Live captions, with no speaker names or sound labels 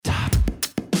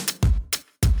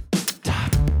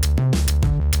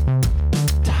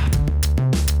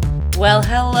Well,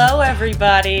 hello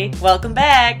everybody. Welcome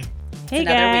back. Hey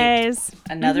guys.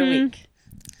 Another week.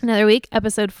 Another week,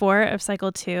 episode 4 of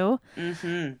cycle 2.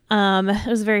 It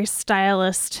was a very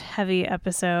stylist heavy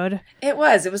episode. It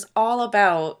was all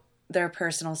about their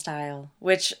personal style,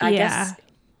 which I guess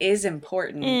is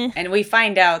important. And we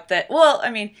find out that,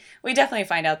 we definitely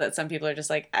find out that some people are just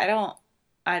like, I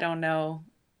don't know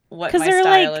what my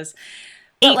style is.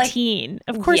 But 18.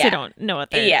 Of course they don't know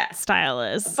what their style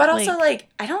is. But also,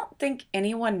 I don't think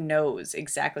anyone knows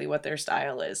exactly what their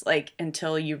style is,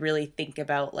 until you really think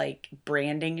about,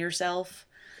 branding yourself.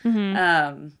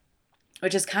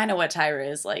 Which is kind of what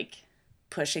Tyra is,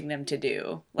 pushing them to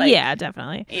do. Yeah,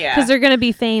 definitely. Yeah. Because they're going to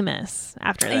be famous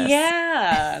after this.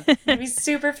 Yeah. They'll be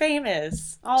super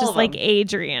famous. Just like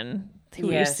Adrian, who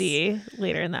we see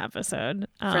later in the episode.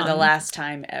 For the last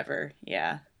time ever.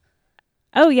 Yeah.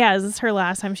 Oh, yeah. Is this her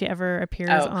last time she ever appears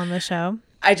on the show?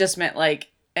 I just meant,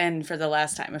 and for the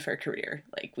last time of her career.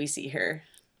 We see her.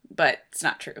 But it's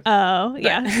not true. Oh,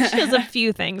 yeah. She does a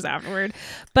few things afterward.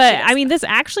 But, this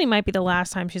actually might be the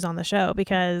last time she's on the show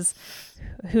because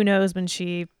who knows when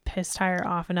she pissed Tyra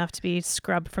off enough to be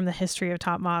scrubbed from the history of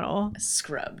Top Model.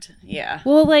 Scrubbed, yeah.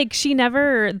 Well, they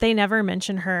never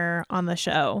mention her on the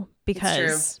show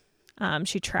because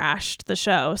she trashed the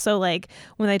show. So,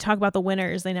 when they talk about the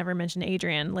winners, they never mention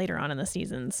Adrian later on in the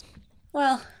seasons.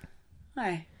 Well,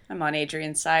 I'm on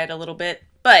Adrian's side a little bit,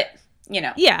 but,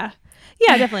 Yeah.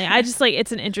 Yeah, definitely. I just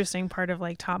it's an interesting part of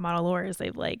Top Model lore is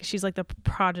she's the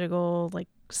prodigal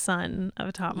son of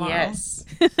a top model. Yes.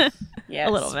 Yes.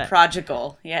 A little bit.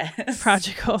 Prodigal. Yes.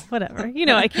 Prodigal, whatever.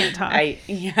 I can't talk.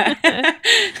 Yeah.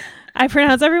 I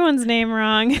pronounce everyone's name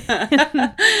wrong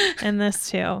in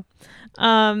this too.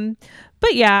 But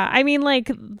yeah,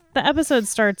 the episode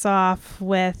starts off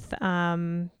with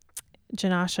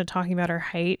Janasha talking about her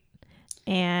height,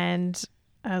 and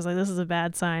I was like, this is a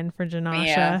bad sign for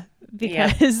Janasha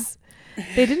because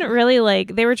they didn't really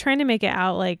they were trying to make it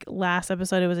out last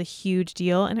episode it was a huge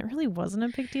deal, and it really wasn't a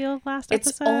big deal last episode.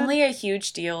 It's only a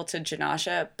huge deal to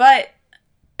Janasha, but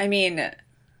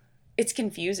it's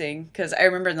confusing because I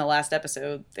remember in the last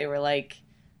episode they were like,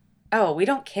 oh, we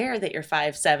don't care that you're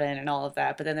 5'7" and all of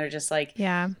that, but then they're just like,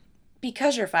 yeah,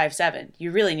 because you're 5'7",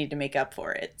 you really need to make up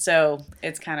for it. So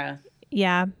it's kind of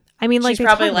she's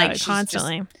probably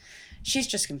constantly. She's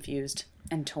just confused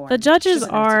and torn. The judges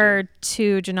are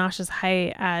to Janasha's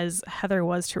height as Heather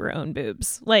was to her own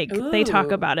boobs. They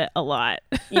talk about it a lot.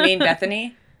 You mean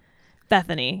Bethany?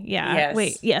 Bethany, yeah. Yes.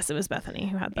 Wait, yes, it was Bethany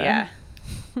who had the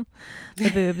the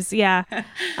boobs. Yeah.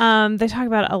 They talk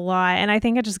about it a lot, and I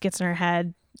think it just gets in her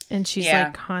head, and she's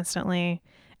constantly.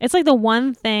 It's the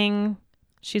one thing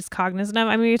she's cognizant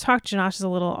of. We talked Janasha's a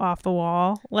little off the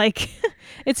wall.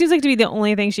 It seems to be the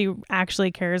only thing she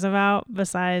actually cares about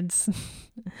besides,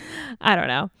 I don't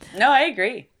know. No, I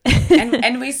agree.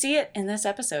 and we see it in this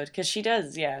episode because she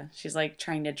does. Yeah. She's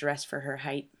trying to dress for her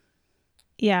height.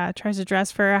 Yeah. Tries to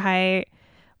dress for her height.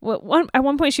 At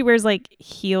one point she wears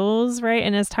heels, right?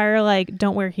 And is Tyra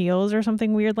don't wear heels or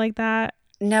something weird like that?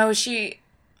 No, she...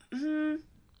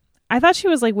 I thought she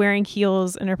was wearing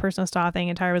heels in her personal style thing,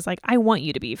 and Tyra was like, I want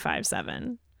you to be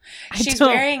 5'7".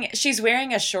 She's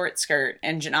wearing a short skirt,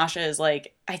 and Janasha is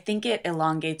like, I think it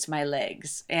elongates my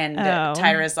legs, and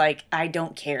Tyra's like, I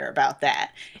don't care about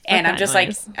that. And I'm just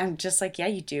like, yeah,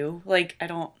 you do. I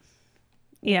don't.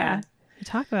 Yeah. You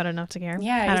talk about it enough to care.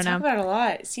 Yeah, you talk about it a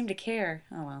lot. You seem to care.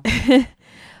 Oh well.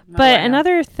 But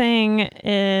another thing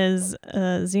is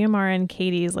Xiomara and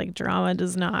Katie's drama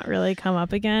does not really come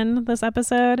up again this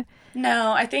episode.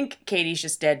 No, I think Katie's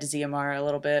just dead to Xiomara a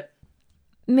little bit.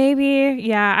 Maybe,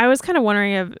 yeah. I was kind of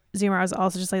wondering if Xiomara was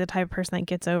also just the type of person that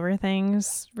gets over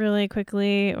things really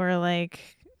quickly, or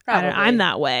I'm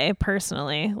that way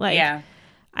personally.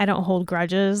 I don't hold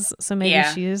grudges, so maybe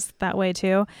she's that way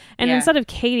too. And instead of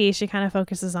Katie, she kind of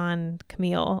focuses on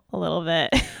Camille a little bit.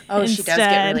 Oh, she does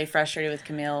get really frustrated with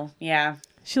Camille. Yeah.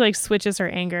 She switches her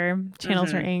anger,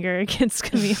 channels her anger against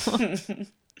Camille.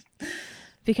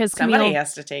 Because somebody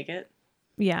has to take it.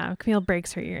 Yeah, Camille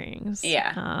breaks her earrings.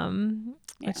 Yeah.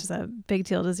 Which is a big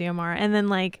deal to Xiomara. And then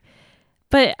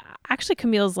but actually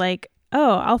Camille's oh,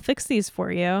 I'll fix these for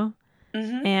you.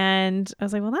 Mm-hmm. And I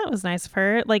was like, well, that was nice of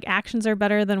her. Actions are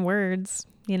better than words,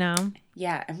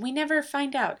 Yeah, and we never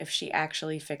find out if she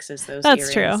actually fixes those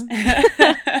That's earrings. True.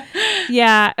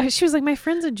 Yeah. She was like, my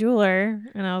friend's a jeweler.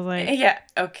 And I was like... Yeah,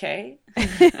 okay.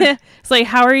 It's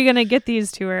how are you going to get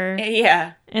these to her?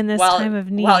 Yeah. In this time of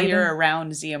need? While you're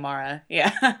around Xiomara.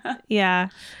 Yeah. Yeah.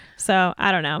 So,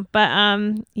 I don't know. But,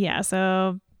 yeah,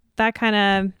 so that kind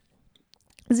of...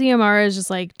 Xiomara is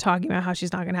just talking about how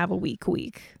she's not going to have a week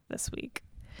this week.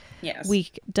 Yes.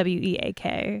 Week,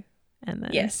 WEAK. And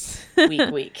then yes,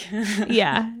 week.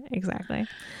 Yeah, exactly.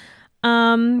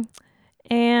 And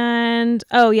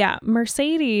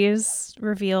Mercedes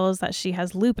reveals that she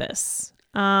has lupus.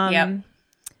 Yep.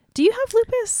 Do you have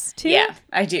lupus too? Yeah,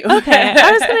 I do. Okay.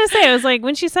 I was gonna say, I was like,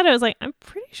 when she said it, I was like, I'm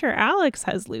pretty sure Alex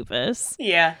has lupus.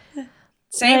 Yeah.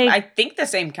 Same. I think the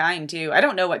same kind too. I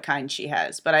don't know what kind she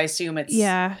has, but I assume it's.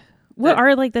 Yeah. What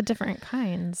are like the different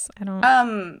kinds? I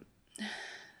don't.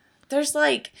 There's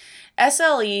like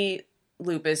SLE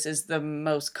lupus is the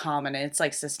most common. It's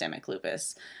like systemic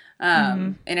lupus,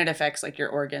 and it affects like your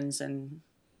organs and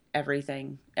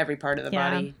everything, every part of the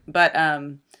body. But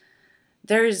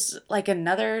there's like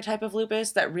another type of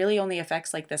lupus that really only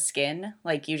affects like the skin.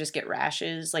 Like you just get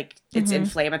rashes. Like it's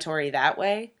inflammatory that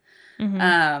way.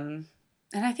 And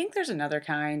I think there's another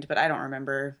kind, but I don't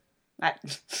remember.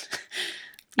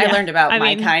 I learned about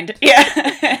my kind. Yeah.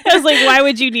 I was like, why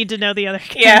would you need to know the other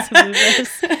kinds of lupus?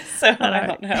 So I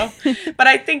don't know. But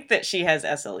I think that she has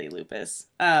SLE lupus.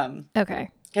 Okay.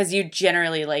 Because you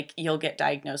generally, like, you'll get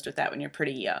diagnosed with that when you're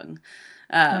pretty young.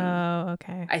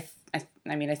 Okay.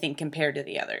 I mean, I think compared to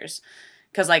the others.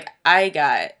 Because, like, I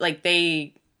got, like,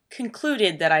 they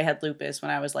concluded that I had lupus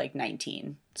when I was, like,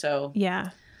 19. So. Yeah.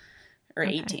 Or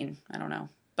 18. I don't know.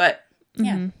 But,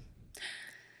 yeah.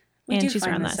 And she's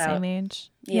around that same age.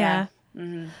 Yeah.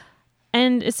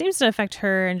 And it seems to affect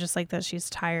her and just like that she's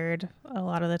tired a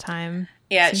lot of the time.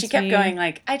 Yeah, she kept going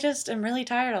like, I just am really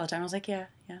tired all the time. I was like, yeah.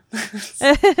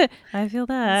 I feel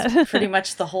that. That's pretty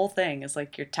much the whole thing is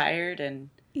like you're tired and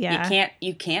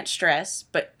you can't stress,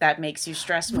 but that makes you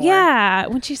stress more. Yeah,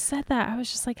 when she said that, I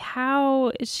was just like,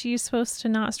 how is she supposed to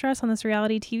not stress on this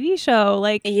reality TV show?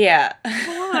 Like, yeah.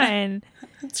 Come on.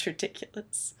 It's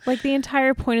ridiculous. Like the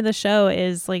entire point of the show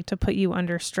is like to put you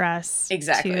under stress.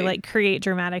 Exactly. To like create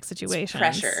dramatic situations.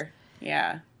 It's pressure.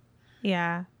 Yeah.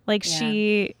 Yeah. Like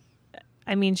she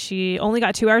only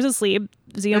got 2 hours of sleep.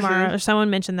 Xiomara or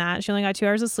someone mentioned that. She only got 2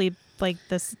 hours of sleep like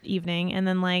this evening. And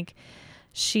then like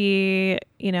she,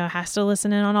 has to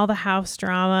listen in on all the house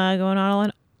drama going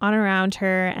on around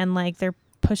her. And like they're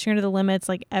pushing her to the limits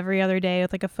like every other day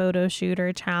with like a photo shoot or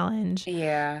a challenge.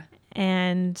 Yeah.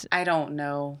 And I don't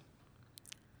know.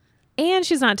 And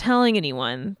she's not telling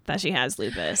anyone that she has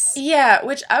lupus. Yeah,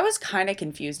 which I was kind of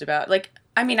confused about. Like,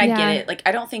 I mean, I get it. Like,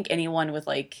 I don't think anyone with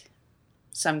like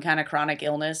some kind of chronic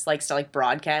illness likes to like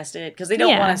broadcast it because they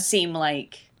don't want to seem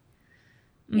like,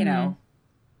 you know,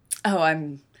 oh,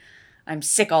 I'm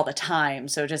sick all the time,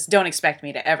 so just don't expect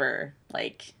me to ever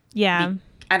like. Yeah.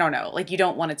 I don't know. Like, you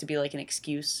don't want it to be like an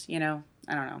excuse, I don't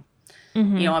know.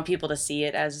 You don't want people to see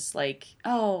it as like,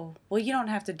 oh, well, you don't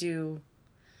have to do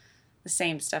the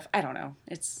same stuff. I don't know.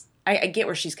 I get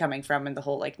where she's coming from and the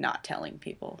whole like not telling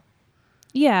people.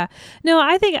 Yeah. No,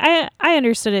 I think I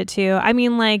understood it too. I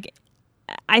mean, like,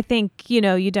 I think,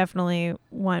 you definitely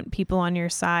want people on your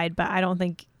side, but I don't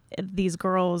think these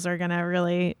girls are going to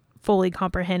really fully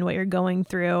comprehend what you're going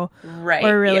through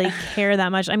or really care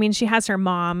that much. I mean, she has her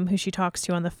mom who she talks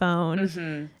to on the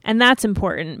phone and that's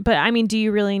important. But I mean, do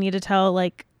you really need to tell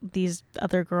like these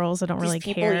other girls that don't really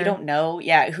people care? You don't know.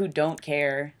 Yeah. Who don't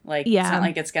care. Like, it's not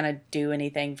like it's going to do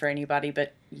anything for anybody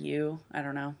but you. I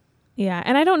don't know. Yeah.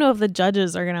 And I don't know if the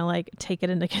judges are going to like take it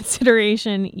into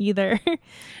consideration either. No,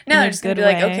 they're just going to be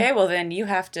like, okay, well then you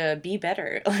have to be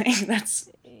better. Like that's,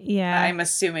 I'm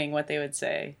assuming what they would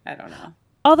say. I don't know.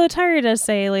 Although Tyra does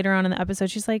say later on in the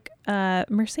episode, she's like,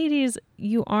 Mercedes,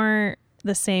 you aren't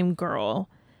the same girl.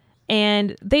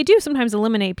 And they do sometimes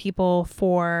eliminate people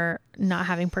for not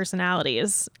having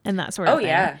personalities and that sort of thing.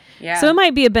 Oh, yeah. So it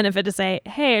might be a benefit to say,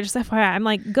 hey, just FYI, I'm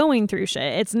like going through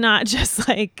shit. It's not just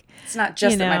like... It's not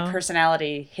just that my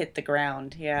personality hit the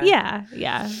ground. Yeah.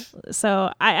 Yeah.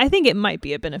 So I think it might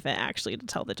be a benefit actually to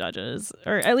tell the judges,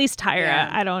 or at least Tyra. Yeah.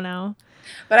 I don't know.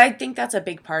 But I think that's a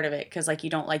big part of it because like you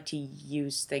don't like to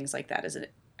use things like that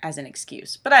as an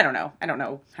excuse. But I don't know. I don't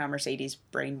know how Mercedes'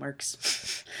 brain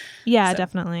works. Yeah,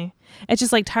 definitely. It's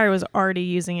just like Tyra was already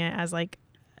using it as like,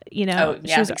 she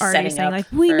was like already saying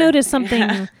like, we noticed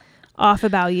something off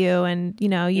about you and, you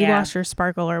lost your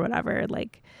sparkle or whatever.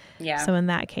 Like, so in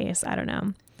that case, I don't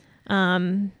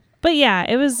know. But yeah,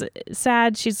 it was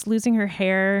sad. She's losing her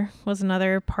hair was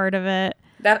another part of it.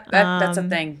 That's a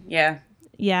thing. Yeah.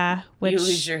 Yeah. You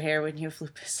lose your hair when you have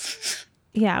lupus.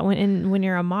 Yeah. When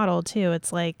you're a model too,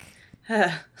 it's like,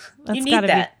 that's gotta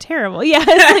be terrible. Yeah.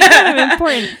 It's like kind of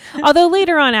important. Although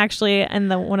later on, actually, in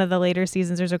one of the later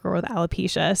seasons, there's a girl with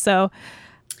alopecia. So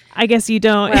I guess you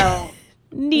don't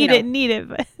need it,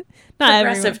 but not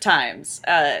progressive times.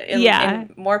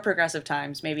 In more progressive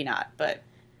times, maybe not, but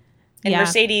in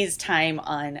Mercedes' time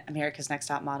on America's Next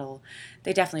Top Model,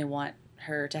 they definitely want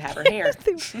her to have her hair.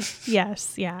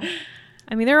 Yes, yeah.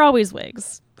 I mean, they're always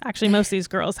wigs. Actually, most of these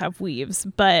girls have weaves,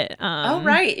 but oh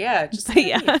right, yeah, just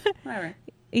yeah, whatever.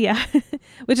 Yeah,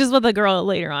 which is what the girl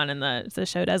later on in the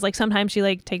show does. Like sometimes she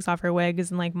like takes off her wigs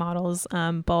and like models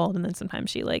bald, and then sometimes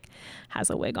she like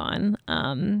has a wig on.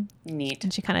 Neat.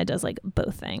 And she kind of does like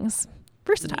both things.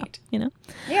 Versatile, Neat. you know.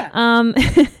 Yeah.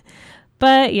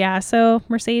 But yeah, so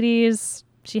Mercedes,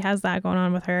 she has that going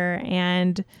on with her,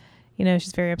 and you know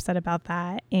she's very upset about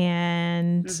that.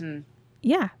 And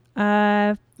yeah.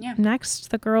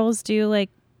 Next, the girls do like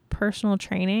personal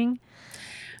training.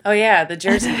 Oh yeah, the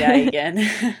Jersey guy again,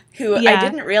 who I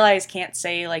didn't realize can't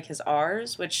say like his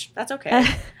R's, which that's okay.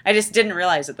 I just didn't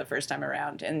realize it the first time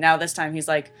around, and now this time he's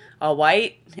like all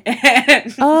white.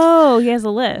 Oh, he has a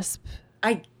lisp.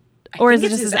 Or is it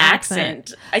just his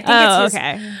accent? I think it's his,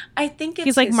 okay. I think it's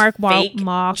he's like Mark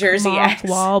Jersey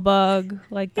Wahlberg,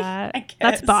 like that.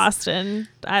 That's Boston.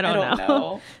 I don't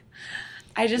know.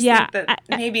 I just think that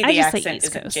maybe the accent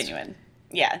isn't genuine.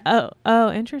 Yeah.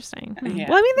 Oh, interesting. Yeah.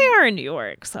 Well, I mean, they are in New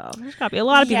York, so there's got to be a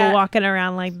lot of people walking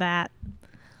around like that.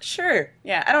 Sure.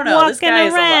 Yeah, I don't know. Walking this guy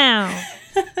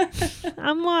around.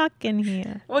 I'm walking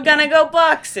here. We're gonna go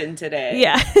boxing today.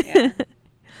 Yeah.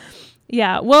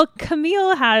 Yeah. Well,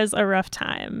 Camille has a rough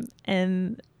time,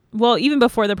 and well, even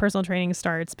before the personal training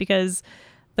starts, because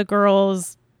the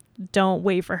girls don't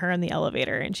wait for her in the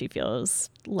elevator, and she feels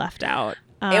left out.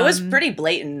 It was pretty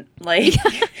blatant. Like,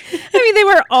 I mean, they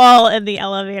were all in the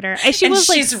elevator. She was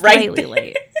like slightly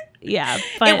late. Yeah,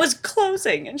 but it was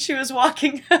closing, and she was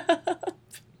walking up.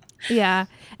 Yeah,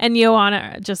 and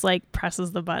Joanna just like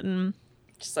presses the button.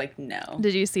 Just like, no.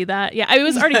 Did you see that? Yeah, it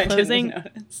was already closing.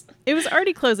 It was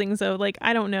already closing, so like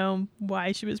I don't know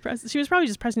why she was pressing. She was probably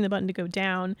just pressing the button to go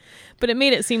down, but it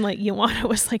made it seem like Joanna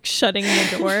was like shutting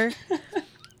the door.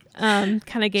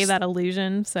 Kind of gave that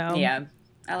illusion. So yeah,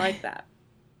 I like that.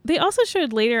 They also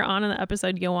showed later on in the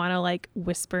episode Joanna like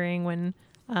whispering when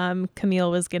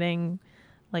Camille was getting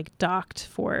like docked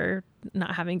for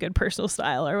not having good personal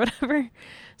style or whatever.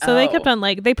 So they kept on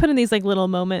like, they put in these like little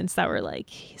moments that were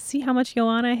like, see how much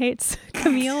Joanna hates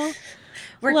Camille?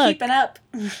 We're keeping up.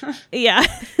 Yeah.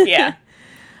 Yeah.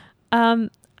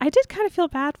 I did kind of feel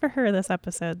bad for her this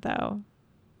episode though.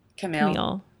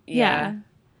 Camille. Yeah.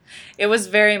 It was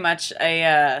very much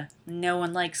a no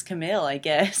one likes Camille, I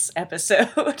guess,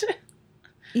 episode.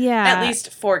 Yeah. At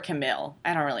least for Camille.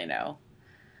 I don't really know.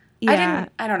 Yeah.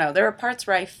 I don't know. There were parts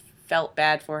where I felt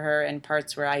bad for her and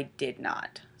parts where I did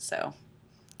not. So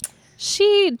she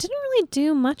didn't really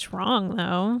do much wrong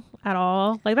though at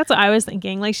all. Like that's what I was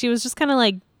thinking. Like she was just kind of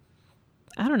like,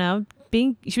 I don't know,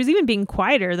 she was even being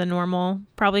quieter than normal,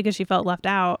 probably because she felt left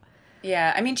out.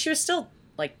 Yeah. I mean, she was still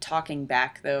like talking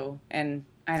back though, and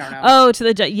I don't know. Oh, to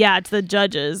the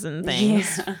judges and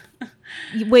things.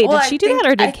 Yeah. Wait, did she do that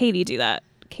or did Katie do that?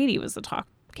 Katie was the talk.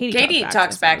 Katie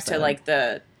talks back to like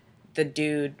the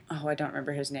dude. Oh, I don't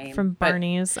remember his name. From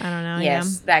Barney's. I don't know.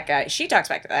 Yes, that guy. She talks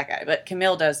back to that guy, but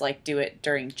Camille does like do it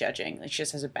during judging. Like she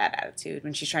just has a bad attitude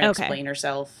when she's trying to explain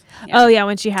herself. Yeah. Oh yeah,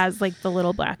 when she has like the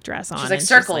little black dress on. She's like,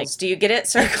 circles. She's like, do you get it?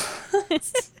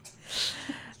 Circles.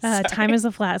 Time is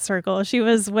a flat circle. She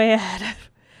was way ahead.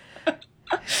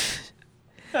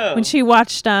 When she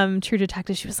watched True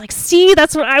Detective, she was like, see,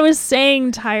 that's what I was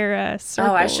saying, Tyra.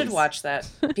 Circles. Oh, I should watch that.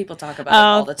 People talk about it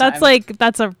all the time.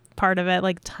 That's a part of it.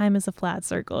 Like, time is a flat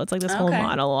circle. It's like this whole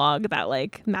monologue that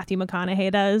like Matthew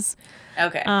McConaughey does.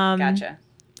 Okay, gotcha.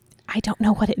 I don't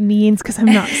know what it means because I'm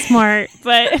not smart,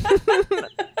 but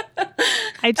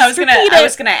I was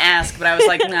gonna ask, but I was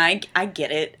like, nah, I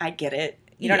get it. I get it.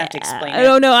 You don't have to explain it.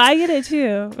 Oh no, I get it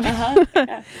too.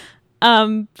 Yeah.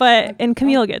 And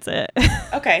Camille gets it.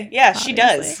 Okay, yeah, she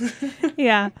does.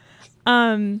 Yeah.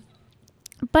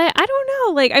 But I don't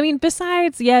know. Like, I mean,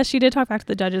 besides, she did talk back to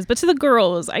the judges, but to the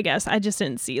girls, I guess I just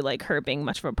didn't see like her being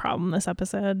much of a problem this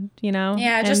episode. You know?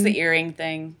 Yeah, just the earring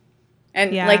thing,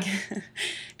 and like,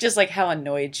 just like how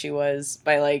annoyed she was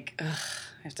by like, I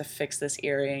have to fix this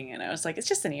earring, and I was like, it's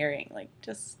just an earring, like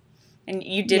just. And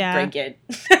you did break it.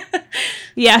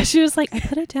 Yeah, she was like, I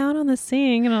put it down on the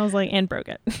sink, and I was like, and broke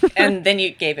it. And then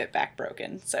you gave it back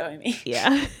broken. So, I mean.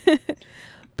 Yeah.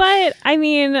 But, I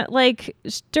mean, like,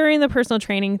 during the personal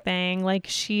training thing, like,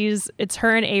 it's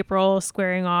her and April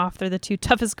squaring off. They're the two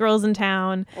toughest girls in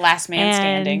town. Last man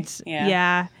standing. Yeah.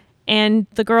 Yeah. And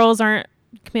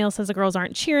Camille says the girls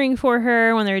aren't cheering for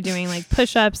her when they're doing, like,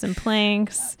 push-ups and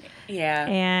planks. Yeah.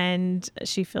 And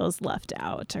she feels left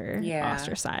out or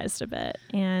ostracized a bit.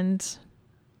 And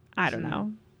I don't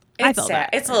know. It's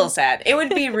sad. It's a little sad. It would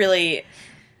be really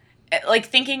like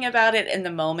thinking about it in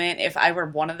the moment, if I were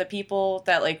one of the people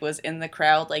that like was in the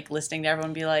crowd, like listening to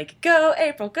everyone be like, go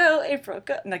April, go,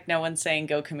 and like no one's saying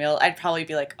go Camille, I'd probably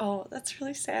be like, oh, that's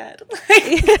really sad.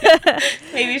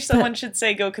 Maybe someone should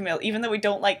say go Camille, even though we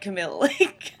don't like Camille.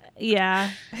 Like,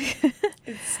 yeah.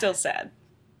 It's still sad.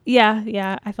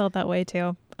 Yeah, I felt that way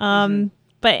too. But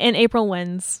and April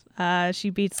wins. She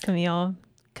beats Camille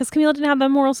because Camille didn't have the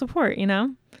moral support, you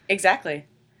know? Exactly.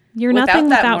 You're nothing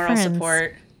that without moral friends.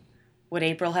 support. Would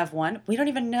April have won? We don't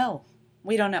even know.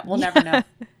 We don't know. We'll never know.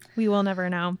 We will never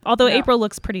know. Although April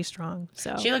looks pretty strong.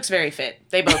 So she looks very fit.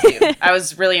 They both do. I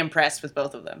was really impressed with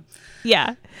both of them.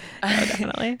 Yeah. Oh,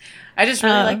 definitely. I just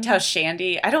really liked how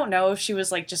Shandy, I don't know if she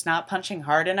was like just not punching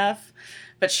hard enough,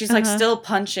 but she's like still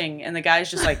punching and the guy's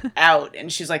just like out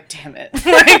and she's like, damn it.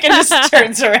 Like, and just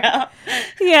turns around.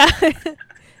 Yeah.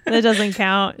 That doesn't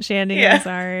count, Shandy. Yeah. I'm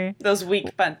sorry. Those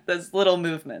those little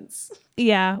movements.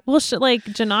 Yeah. Well, like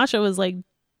Janasha was like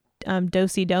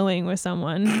do-si-doing with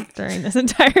someone during this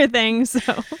entire thing. So,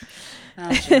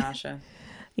 Janasha.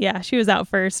 Yeah, she was out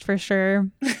first for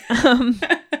sure.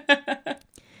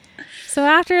 So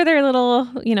after their little,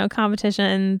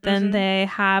 competition, then they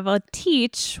have a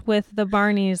teach with the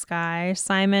Barney's guy,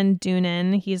 Simon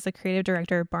Doonan. He's the creative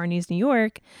director of Barney's New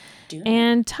York.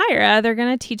 And Tyra, they're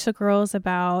going to teach the girls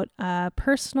about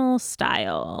personal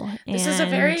style. This is a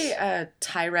very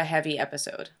Tyra heavy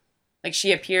episode. Like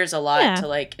she appears a lot to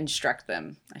like instruct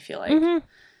them, I feel like.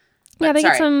 Yeah, they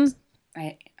get some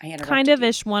I kind of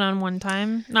ish one-on-one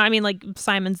time. No, I mean like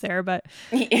Simon's there, but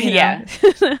yeah.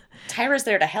 Tyra's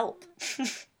there to help.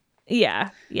 Yeah,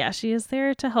 she is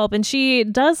there to help. And she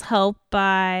does help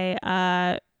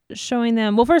by showing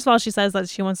them, well, first of all, she says that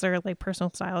she wants their like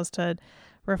personal styles to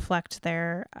reflect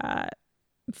their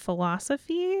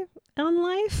philosophy on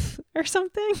life or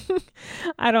something.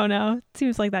 I don't know. It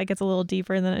seems like that gets a little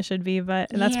deeper than it should be, but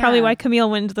that's probably why Camille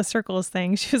went into the circles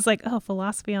thing. She was like, oh,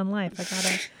 philosophy on life.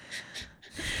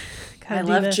 I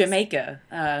love this. Jamaica.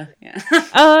 Yeah.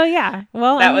 Oh yeah.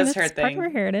 Well, that was her thing. Part of her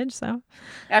heritage, so.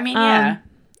 I mean, yeah.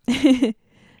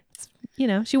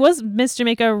 She was Miss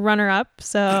Jamaica runner-up,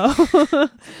 so.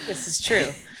 This is true.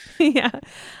 Yeah.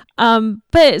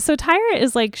 But so Tyra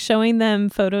is like showing them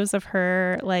photos of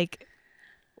her, like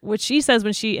what she says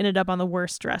when she ended up on the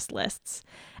worst dressed lists.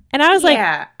 And I was like,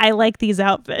 I like these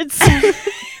outfits.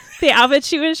 The outfit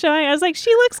she was showing, I was like,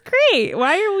 she looks great.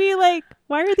 Why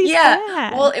are these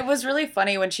bad? Well, it was really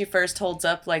funny when she first holds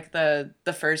up like the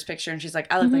first picture and she's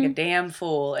like, I look like a damn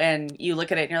fool. And you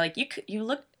look at it and you're like, you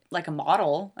look like a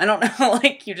model. I don't know.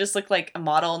 Like you just look like a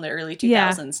model in the early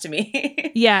 2000s to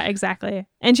me. Yeah, exactly.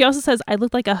 And she also says, I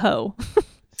look like a hoe.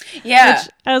 Yeah. Which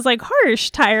I was like,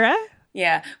 harsh, Tyra.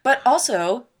 Yeah. But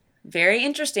also very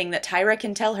interesting that Tyra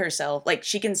can tell herself, like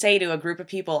she can say to a group of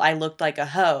people, I looked like a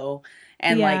hoe.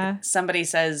 And like somebody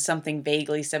says something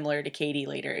vaguely similar to Katie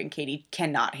later and Katie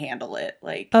cannot handle it.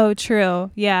 Like, oh, true.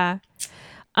 Yeah.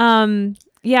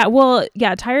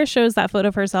 Tyra shows that photo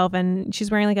of herself and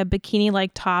she's wearing like a bikini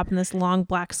like top and this long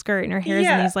black skirt and her hair's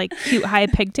in these like cute high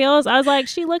pigtails. I was like,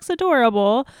 she looks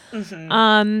adorable.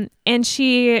 And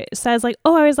she says like,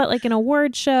 oh, I was at like an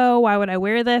award show. Why would I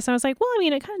wear this? And I was like, well, I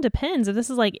mean, it kind of depends. If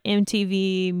this is like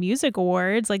MTV Music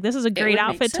Awards, like this is a great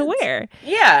outfit to wear.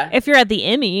 Yeah. If you're at the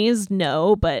Emmys,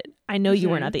 no, but I know you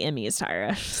weren't at the Emmys,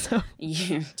 Tyra. So.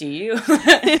 Do you?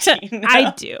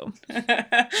 I do.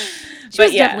 She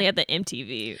was definitely at the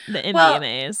MTV, the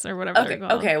MVMAs or whatever they're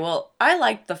called. Okay, well, I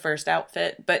liked the first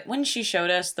outfit, but when she showed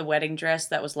us the wedding dress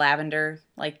that was lavender,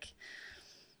 like...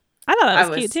 I thought that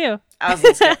was cute, too. I was a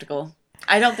little skeptical.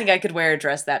 I don't think I could wear a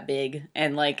dress that big,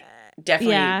 and, like,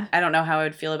 definitely, I don't know how I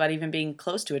would feel about even being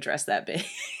close to a dress that big.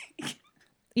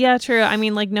 Yeah, true. I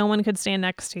mean, like, no one could stand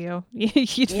next to you.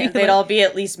 They'd all be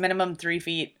at least minimum 3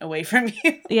 feet away from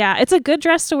you. Yeah, it's a good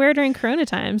dress to wear during Corona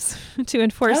times to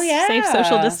enforce safe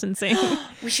social distancing.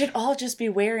 We should all just be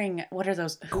wearing, what are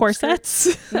those?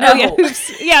 Corsets? No. Oh,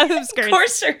 yeah, hoop skirts.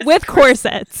 Corsets. With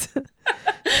corsets.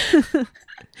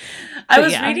 I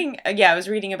was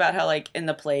reading about how, like, in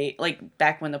the plague, like,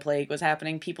 back when the plague was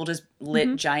happening, people just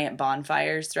lit giant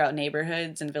bonfires throughout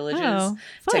neighborhoods and villages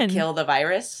to kill the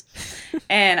virus.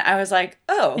 And I was like,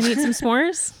 oh. And eat some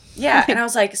s'mores? Yeah. And I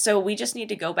was like, so we just need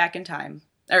to go back in time.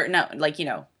 Or, no, like,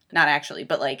 not actually,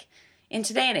 but, like, in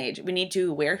today and age, we need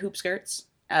to wear hoop skirts.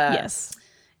 Yes.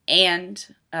 And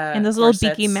those corsets. Little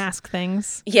beaky mask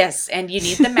things. Yes. And you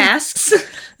need the masks.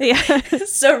 Yeah.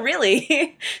 So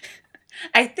really...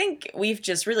 I think we've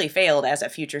just really failed as a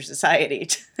future society.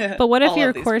 But what if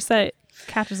your corset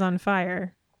catches on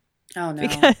fire? Oh no.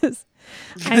 Because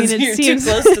I mean, it you're seems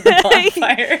too close to the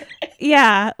bonfire.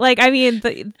 Yeah, like I mean,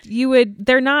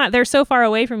 they're so far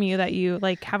away from you that you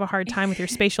like have a hard time with your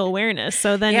spatial awareness.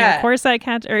 So then your corset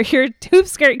your hoop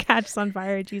skirt catches on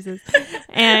fire, Jesus,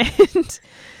 and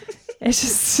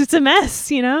it's a mess,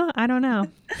 you know. I don't know.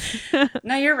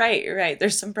 No, you're right. You're right.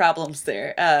 There's some problems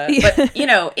there. But you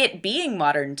know, it being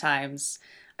modern times,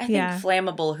 I think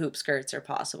flammable hoop skirts are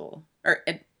possible, or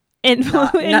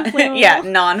non-flammable. Yeah,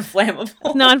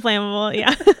 non-flammable. Non-flammable,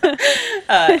 yeah.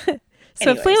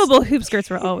 So flammable hoop skirts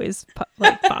were always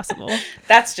possible.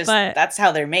 That's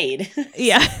how they're made.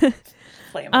 Yeah.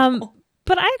 Flammable.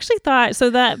 But I actually thought,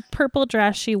 so that purple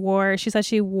dress she said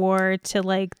she wore to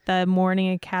like the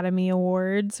Morning Academy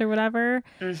Awards or whatever.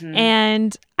 Mm-hmm.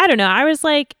 And I don't know. I was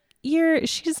like,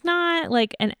 she's not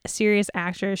like a serious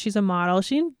actress. She's a model.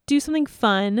 She can do something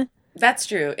fun. That's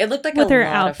true. It looked like with her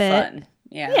lot outfit. Of fun.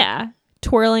 Yeah. Yeah.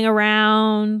 Twirling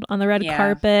around on the red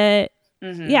carpet.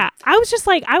 Mm-hmm. Yeah. I was just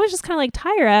kind of like,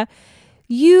 Tyra,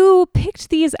 you picked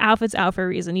these outfits out for a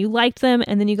reason. You liked them,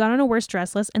 and then you got on a worst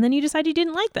dress list, and then you decided you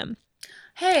didn't like them.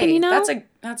 Hey, and, you know,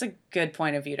 that's a good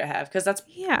point of view to have, because that's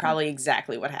probably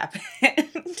exactly what happened.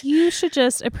 You should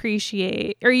just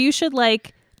appreciate, or you should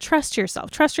like trust yourself,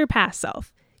 trust your past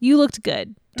self. You looked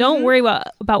good. Don't worry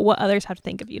about what others have to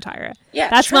think of you, Tyra. Yeah,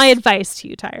 that's my advice to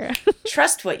you, Tyra.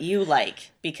 Trust what you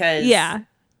like, because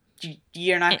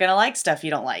you're not gonna like stuff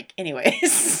you don't like,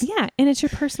 anyways. Yeah, and it's your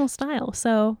personal style,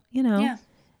 so you know. Yeah.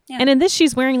 And in this,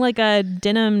 she's wearing like a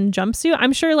denim jumpsuit.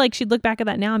 I'm sure, like she'd look back at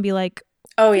that now and be like,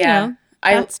 "Oh yeah, you know,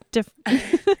 that's different."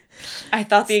 I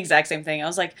thought the exact same thing. I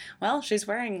was like, "Well, she's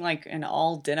wearing like an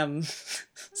all denim,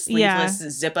 sleeveless,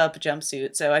 zip up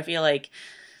jumpsuit." So I feel like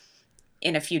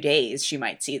in a few days she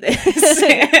might see this.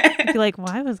 Be like,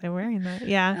 why was I wearing that?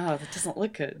 Yeah. Oh, that doesn't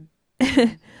look good.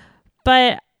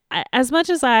 But as much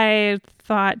as I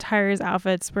thought Tyra's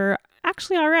outfits were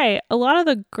actually all right, a lot of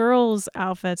the girls'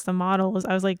 outfits, the models,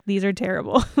 I was like, these are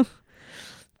terrible.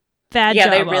 Bad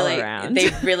job all around. They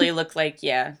really look like,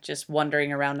 just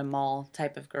wandering around a mall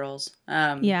type of girls.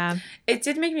 It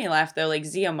did make me laugh though, like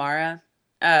Xiomara.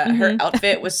 Her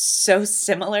outfit was so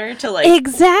similar to like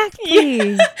exactly.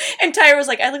 Yeah. And Tyra was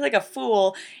like, I look like a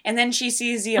fool, and then she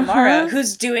sees Xiomara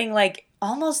who's doing like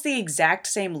almost the exact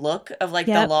same look of like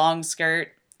the long skirt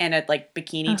and a like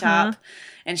bikini top,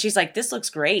 and she's like, this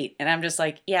looks great, and I'm just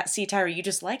like, yeah, see, Tyra, you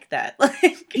just like that.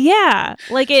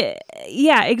 Exactly.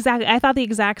 I thought the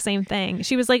exact same thing.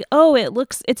 She was like, oh,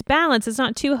 it's balanced, it's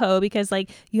not too ho, because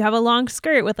like you have a long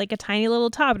skirt with like a tiny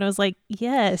little top, and I was like,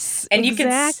 yes, and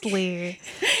exactly.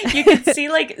 You could see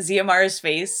like Xiomara's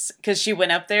face, because she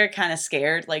went up there kind of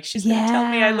scared, like she's gonna tell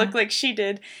me I look like she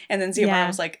did, and then Xiomara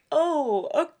was like,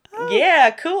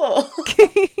 yeah, cool.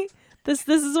 This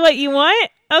is what you want?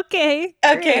 Okay,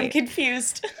 I'm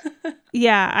confused.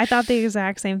 Yeah, I thought the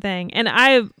exact same thing. And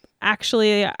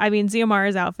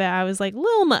Xiomara's outfit, I was like, a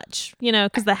little much, you know,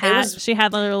 because the hat, she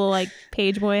had a little like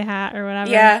page boy hat or whatever.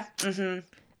 Yeah.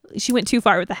 She went too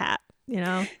far with the hat, you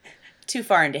know. Too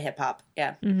far into hip hop.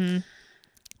 Yeah.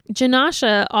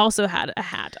 Janasha also had a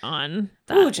hat on.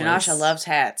 Ooh, Janasha loves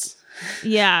hats.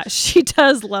 Yeah, she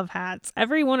does love hats.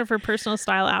 Every one of her personal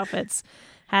style outfits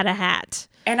had a hat.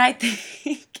 And I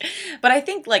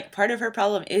think like part of her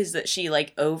problem is that she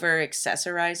like over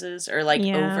accessorizes, or like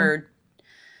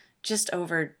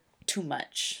over too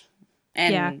much.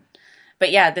 And but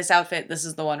this outfit, this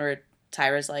is the one where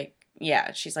Tyra's like,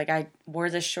 she's like, I wore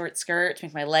this short skirt to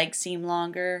make my legs seem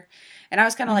longer. And I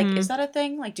was kind of like, is that a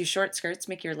thing? Like, do short skirts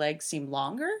make your legs seem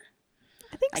longer?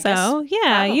 I think so. Yeah.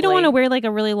 Probably. You don't want to wear like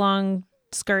a really long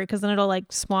skirt, because then it'll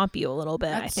like swamp you a little bit.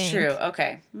 That's true.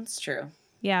 Okay. That's true.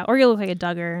 Yeah, or you look like a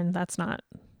Duggar, and that's not,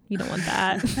 you don't want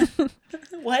that.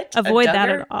 What? Avoid that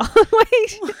at all.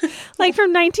 like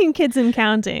from 19 Kids and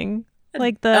Counting.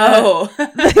 Like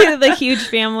the huge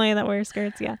family that wears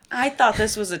skirts, yeah. I thought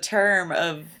this was a term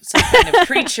of some kind of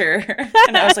creature.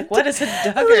 And I was like, what is a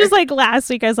Duggar? It was just like last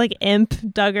week, I was like, imp,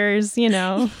 Duggars, you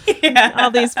know. All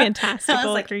these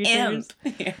fantastical creatures. Imp.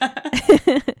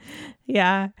 Yeah.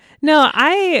 Yeah. No,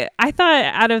 I thought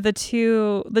out of the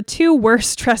two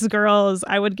worst dressed girls,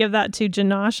 I would give that to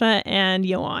Janasha and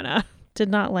Yoanna. Did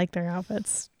not like their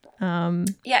outfits.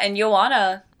 And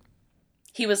Yoanna,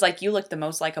 he was like, you look the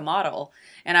most like a model.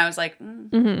 And I was like,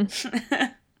 not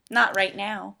right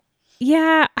now.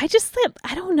 Yeah, I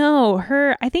don't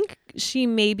know. I think she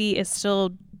maybe is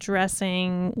still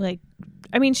dressing like,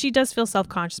 I mean, she does feel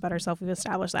self-conscious about herself. We've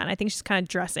established that. And I think she's kind of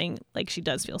dressing like she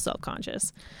does feel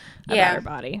self-conscious about her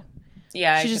body.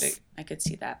 Yeah, I could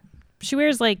see that. She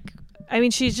wears like, I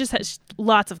mean, she just has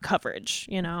lots of coverage,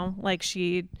 you know? Like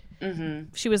she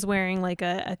Mm-hmm. She was wearing like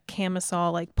a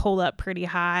camisole, like pulled up pretty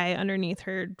high underneath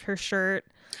her shirt.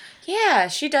 Yeah,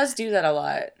 she does do that a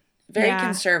lot. Very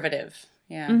conservative.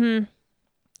 Yeah. Mm-hmm.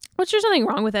 Which there's nothing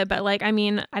wrong with it, but like, I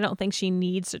mean, I don't think she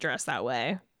needs to dress that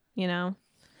way, you know?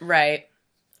 Right.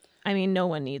 I mean, no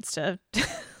one needs to.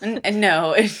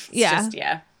 No, it's just,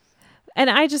 And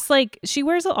I just like, she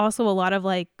wears also a lot of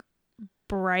like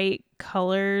bright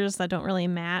colors that don't really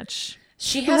match.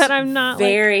 She has I'm not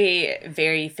very,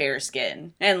 very fair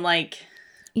skin and like,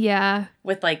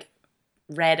 with like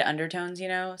red undertones, you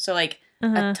know? So like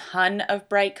a ton of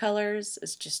bright colors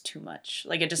is just too much.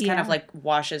 Like it just kind of like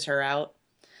washes her out.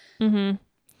 Mm-hmm.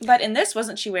 But in this,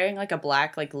 wasn't she wearing like a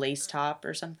black like lace top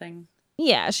or something?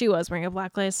 Yeah, she was wearing a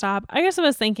black lace top. I guess I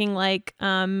was thinking like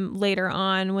later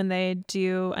on when they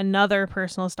do another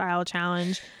personal style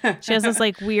challenge, she has this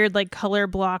like weird like color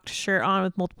blocked shirt on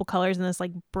with multiple colors and this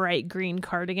like bright green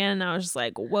cardigan. And I was just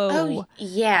like, whoa. Oh,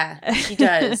 yeah, she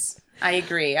does. I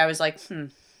agree. I was like,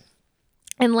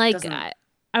 And like,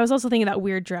 I was also thinking that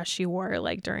weird dress she wore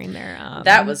like during their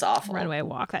that was awful runway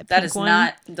walk. That is one.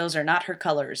 Not. Those are not her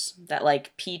colors. That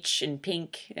like peach and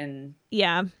pink and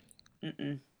yeah.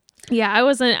 Mm-mm. Yeah, I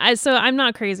wasn't. So I'm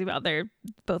not crazy about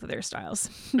both of their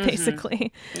styles.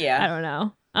 Basically, yeah. I don't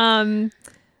know.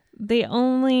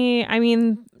 I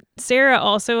mean, Sarah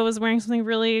also was wearing something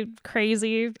really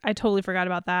crazy. I totally forgot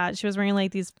about that. She was wearing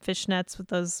like these fishnets with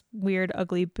those weird,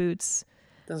 ugly boots.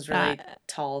 Those really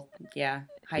tall, high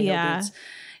heel boots.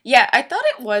 Yeah, I thought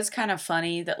it was kind of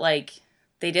funny that like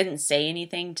they didn't say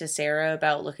anything to Sarah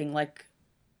about looking like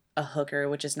a hooker,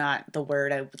 which is not the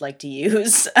word I would like to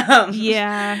use. But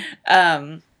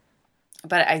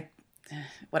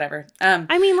whatever.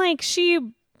 I mean, like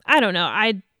I don't know.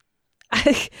 I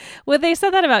when they said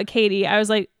that about Katie, I was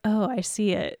like, oh, I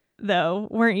see it though.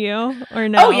 Weren't you? Or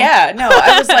no? Oh yeah, no.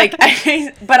 I was like,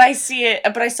 but I see it.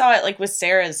 But I saw it like with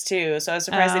Sarah's too. So I was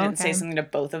surprised they didn't say something to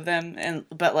both of them.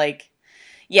 But like,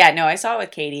 yeah, no, I saw it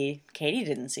with Katie. Katie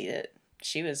didn't see it.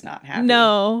 She was not happy.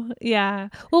 No, yeah.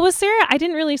 Well, with Sarah, I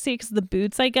didn't really see it because the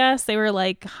boots, I guess. They were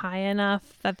like high enough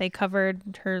that they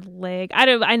covered her leg. I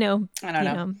don't know. I don't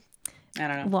know.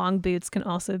 Long boots can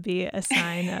also be a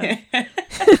sign of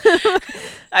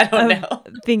I don't know.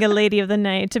 Being a lady of the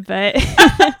night, but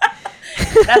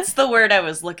that's the word I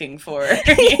was looking for.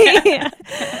 Yeah.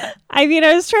 I mean,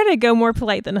 I was trying to go more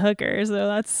polite than hooker, so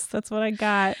that's what I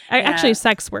got. Actually,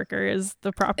 sex worker is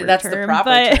the proper term. That's the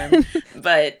proper term.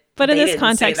 But in this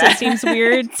context, it seems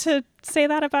weird to say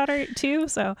that about her too.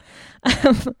 So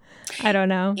I don't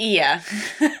know. Yeah.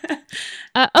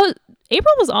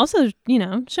 April was also,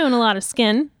 showing a lot of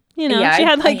skin. She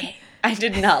had like. I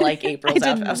did not like April's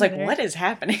outfit. I was like, what is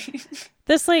happening?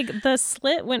 This like the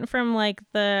slit went from like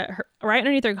right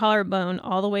underneath her collarbone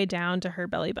all the way down to her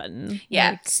belly button.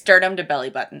 Yeah, sternum to belly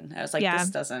button. I was like, this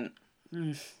doesn't.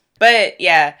 But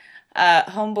yeah,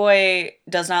 homeboy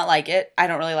does not like it. I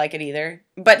don't really like it either.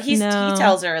 But he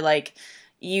tells her like,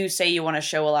 you say you want to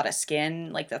show a lot of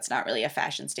skin, like that's not really a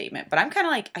fashion statement. But I'm kind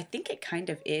of like, I think it kind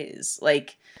of is.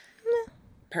 Like,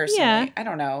 personally, I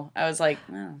don't know. I was like,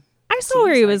 I saw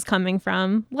where he was coming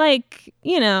from. Like,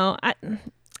 I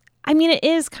mean, it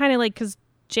is kind of like, because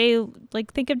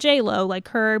think of J-Lo, like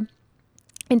her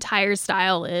entire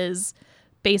style is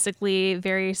basically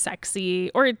very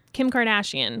sexy, or Kim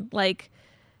Kardashian, like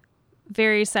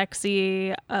very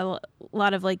sexy, a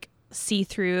lot of like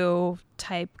see-through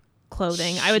type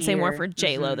clothing. I would say more for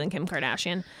J-Lo than Kim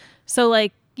Kardashian. So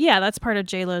like, yeah, that's part of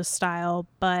J-Lo's style,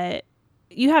 but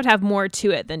you have to have more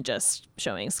to it than just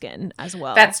showing skin as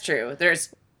well. That's true.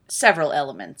 There's several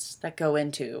elements that go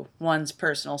into one's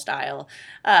personal style.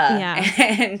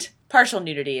 And partial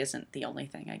nudity isn't the only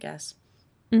thing, I guess.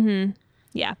 Mm-hmm.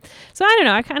 Yeah. So I don't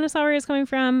know. I kind of saw where he was coming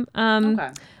from.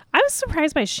 Okay. I was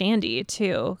surprised by Shandy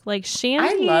too. Like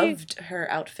Shandy, I loved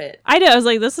her outfit. I know. I was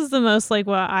like, this is the most like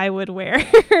what I would wear.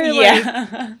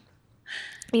 Yeah.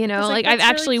 Like I've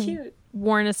actually really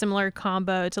worn a similar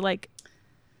combo to like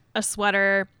a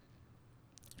sweater,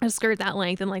 a skirt that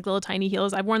length, and like little tiny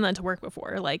heels. I've worn that to work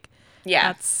before. Like,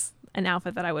 that's an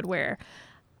outfit that I would wear.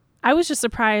 I was just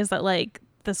surprised that like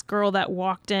this girl that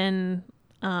walked in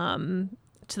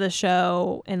to the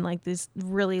show in like these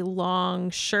really long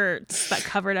shirts that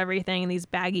covered everything and these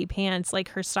baggy pants, like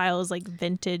her style is like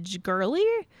vintage girly.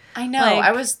 I know. Like,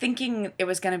 I was thinking it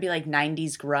was going to be like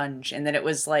 90s grunge, and then it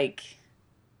was like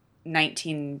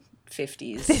 50s,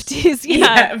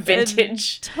 yeah,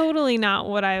 vintage. Totally not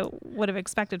what I would have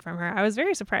expected from her. I was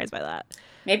very surprised by that.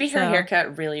 Maybe her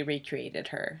haircut really recreated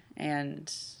her, and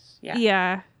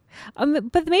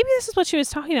but maybe this is what she was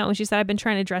talking about when she said I've been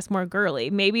trying to dress more girly.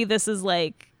 Maybe this is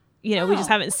like you know, we just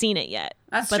haven't seen it yet.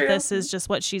 That's but true. This is just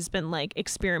what she's been like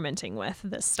experimenting with,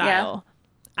 this style.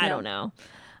 I don't know.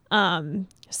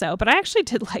 But I actually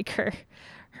did like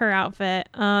her outfit.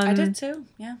 I did too.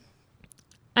 Yeah.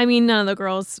 I mean, none of the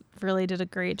girls really did a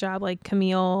great job. Like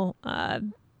Camille,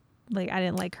 like I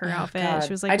didn't like her outfit. God.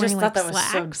 She was like, I just wearing, thought like,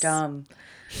 that slacks. was so dumb.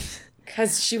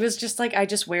 Because she was just like, I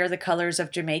just wear the colors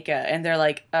of Jamaica. And they're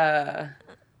like,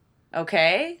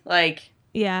 okay. Like,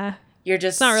 yeah. You're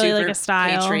just it's not really super like a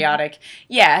style. Patriotic.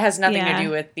 Yeah, it has nothing to do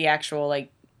with the actual,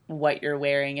 like, what you're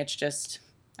wearing. It's just,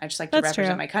 I just like to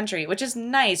represent my country, which is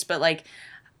nice, but, like,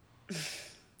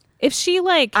 if she,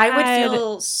 like, I would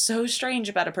feel so strange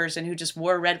about a person who just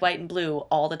wore red, white, and blue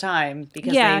all the time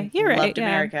because they loved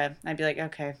America. I'd be like,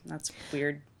 okay, that's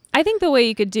weird. I think the way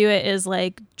you could do it is,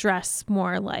 like, dress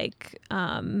more, like,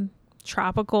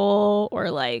 tropical or,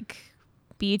 like,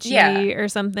 beachy or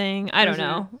something. I don't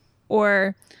know.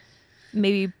 Or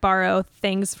maybe borrow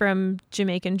things from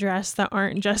Jamaican dress that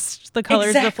aren't just the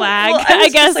colors of the flag. Well, I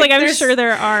guess, like, I'm sure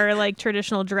there are, like,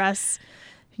 traditional dress,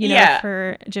 you know,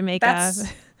 for Jamaica.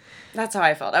 That's how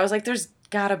I felt. I was like, there's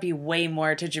gotta be way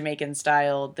more to Jamaican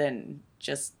style than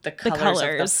just the colors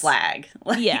of the flag.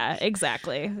 Like, yeah,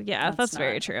 exactly. Yeah, that's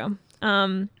very true.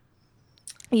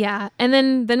 Yeah, and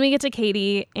then we get to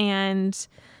Katie, and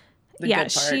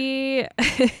she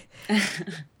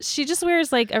she just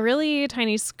wears like a really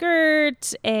tiny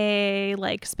skirt, a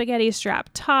like spaghetti strap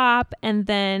top, and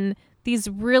then these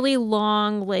really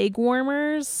long leg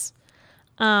warmers,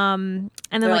 and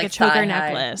then like a choker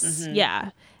necklace. Mm-hmm.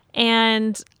 Yeah.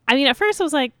 And I mean, at first I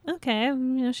was like, okay, you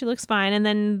know, she looks fine. And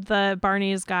then the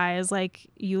Barney's guy is like,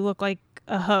 you look like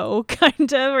a hoe,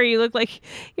 kind of, or you look like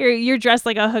you're dressed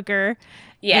like a hooker.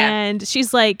 Yeah. And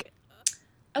she's like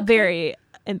very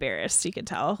embarrassed. You could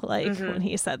tell, like, when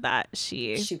he said that,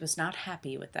 she was not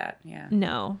happy with that. Yeah.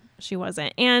 No, she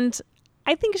wasn't. And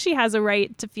I think she has a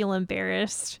right to feel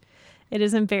embarrassed. It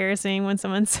is embarrassing when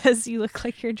someone says you look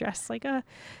like you're dressed like a,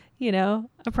 you know,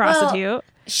 a prostitute. Well,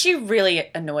 she really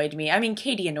annoyed me. I mean,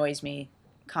 Katie annoys me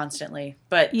constantly,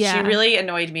 but she really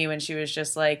annoyed me when she was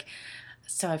just like,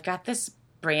 so I've got this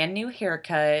brand new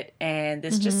haircut and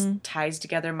this just ties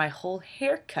together my whole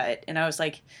haircut. And I was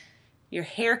like, your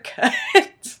haircut?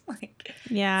 Like,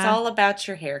 it's all about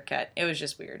your haircut. It was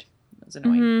just weird. It was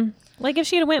annoying. Like if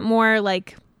she had went more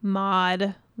like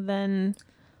mod than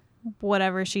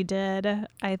whatever she did,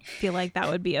 I feel like that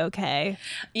would be okay.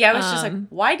 Yeah, I was just like,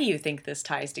 why do you think this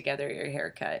ties together your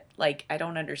haircut? Like, I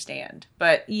don't understand.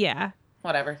 But yeah,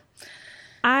 whatever.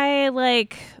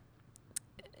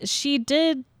 She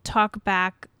did talk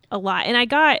back a lot, and I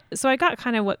got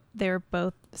kind of what they were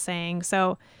both saying.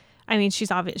 So I mean,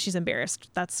 she's embarrassed.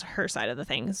 That's her side of the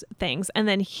things. And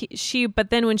then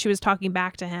but then when she was talking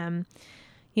back to him,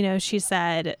 you know, she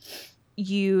said,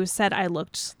 you said I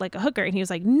looked like a hooker. And he was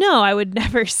like, no, I would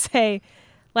never say,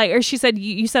 like, or she said,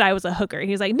 you said I was a hooker. And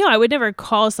he was like, no, I would never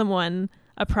call someone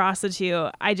a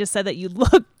prostitute. I just said that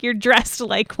you're dressed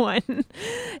like one.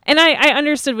 And I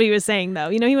understood what he was saying, though.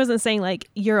 You know, he wasn't saying like,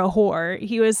 you're a whore.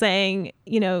 He was saying,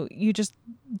 you know, you just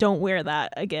don't wear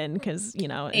that again because, you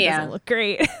know, it doesn't look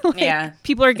great. Like,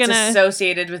 people are gonna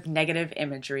associated with negative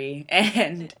imagery.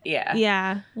 And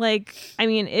yeah, like, I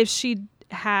mean, if she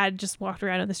had just walked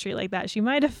around on the street like that, she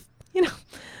might have, you know,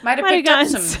 might have picked up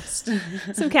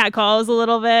some cat calls a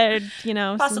little bit, you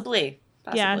know, possibly.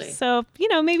 Yeah, so, you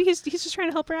know, maybe he's just trying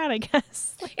to help her out, I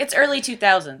guess. It's early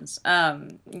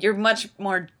 2000s. You're much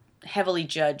more heavily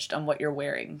judged on what you're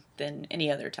wearing than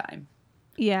any other time.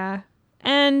 Yeah.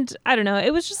 And I don't know,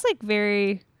 it was just like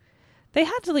they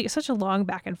had to like such a long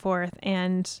back and forth,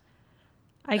 and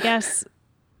I guess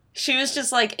she was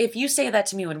just like, if you say that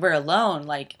to me when we're alone,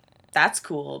 like, that's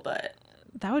cool, but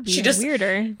that would be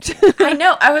weirder. I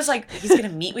know. I was like, he's gonna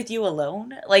meet with you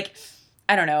alone? Like,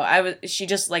 I don't know. She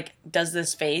just like does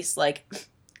this face like,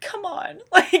 come on,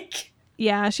 like.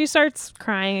 Yeah, she starts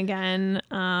crying again,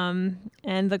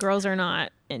 and the girls are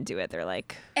not into it. They're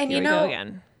like, and here we go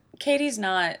again.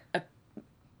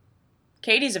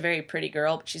 Katie's a very pretty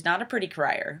girl, but she's not a pretty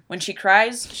crier. When she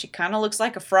cries, she kind of looks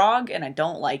like a frog, and I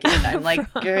don't like it. And I'm like,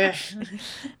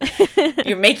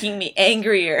 you're making me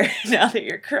angrier now that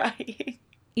you're crying.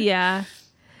 Yeah.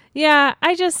 Yeah,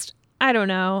 I don't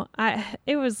know.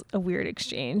 It was a weird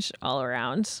exchange all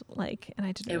around. Like, and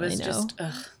I didn't really know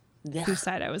whose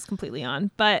side I was completely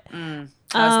on. But I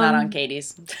was not on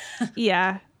Katie's.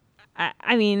 Yeah.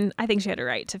 I mean, I think she had a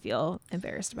right to feel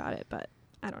embarrassed about it, but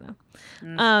I don't know.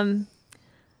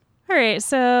 All right,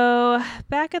 so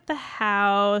back at the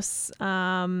house,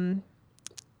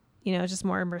 just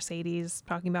more Mercedes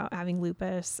talking about having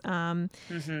lupus.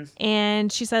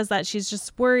 And she says that she's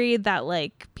just worried that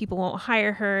like people won't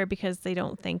hire her because they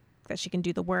don't think that she can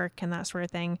do the work and that sort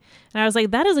of thing. And I was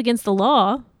like, that is against the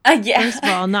law. Yeah. First of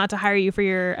all, not to hire you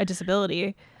for a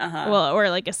disability, well, or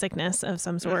like a sickness of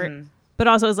some sort. But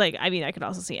also, it's like, I mean, I could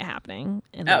also see it happening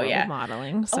in the world of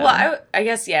modeling. So. Well, I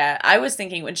guess, yeah. I was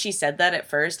thinking when she said that at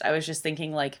first, I was just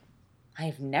thinking like,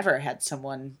 I've never had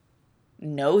someone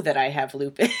know that I have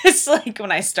lupus, like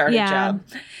when I start a job.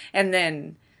 And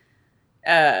then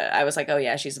I was like, oh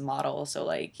yeah, she's a model. So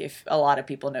like if a lot of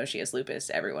people know she has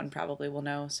lupus, everyone probably will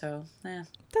know. So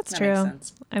that's true. Makes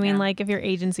sense. I mean, like if your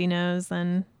agency knows,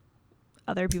 then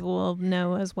other people will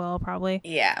know as well, probably.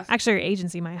 Yeah. Actually, your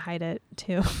agency might hide it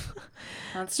too.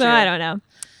 That's so true. I don't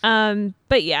know.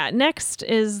 But yeah, next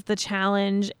is the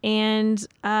challenge, and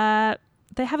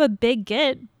they have a big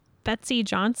get. Betsy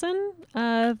Johnson,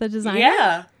 the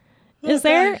designer, is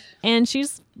there, and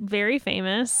she's very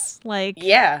famous. Like,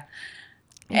 and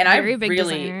very big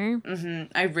designer.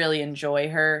 I really enjoy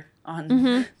her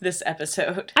on this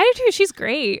episode. I do too. She's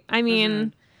great. I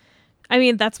mean,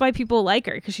 that's why people like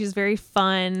her, because she's very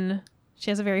fun. She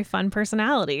has a very fun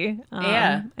personality.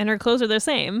 And her clothes are the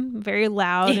same, very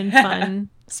loud and fun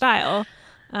style.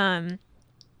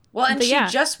 Well, and she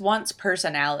just wants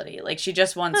personality. Like, she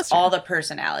just wants all the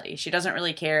personality. She doesn't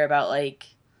really care about, like,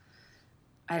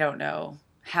 I don't know,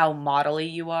 how modelly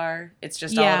you are. It's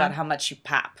just all about how much you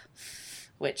pop,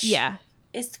 which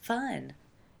is fun.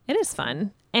 It is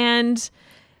fun. And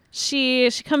she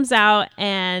comes out,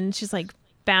 and she's, like,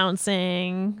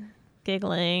 bouncing,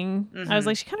 giggling. I was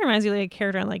like, she kind of reminds me of like a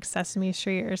character on, like, Sesame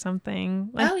Street or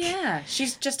something. Like, oh, yeah.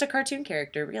 She's just a cartoon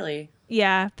character, really.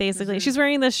 Yeah, basically. She's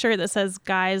wearing this shirt that says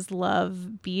 "Guys Love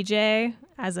BJ,"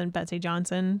 as in Betsy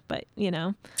Johnson, but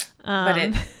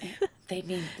but they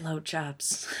mean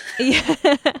blowjobs.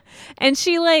 Yeah, and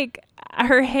she like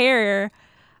her hair.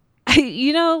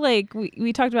 Like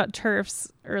we talked about TERFs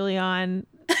early on.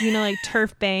 Like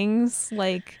TERF bangs,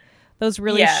 like those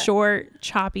really short,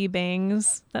 choppy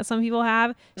bangs that some people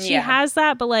have. She has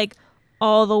that, but like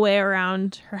all the way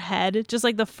around her head, just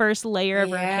like the first layer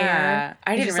of her hair.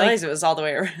 I didn't realize it was all the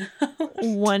way around.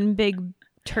 One big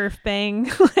TERF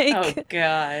bang. Oh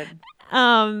God.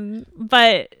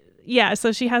 But yeah,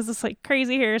 so she has this like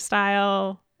crazy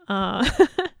hairstyle.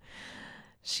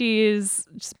 She's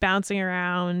just bouncing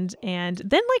around, and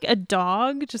then like a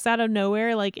dog just out of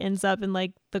nowhere like ends up in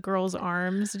like the girl's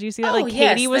arms. Did you see that? Like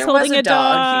Katie was holding a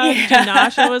dog.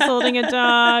 Janasha was holding a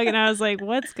dog, and I was like,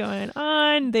 what's going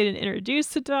on? They didn't introduce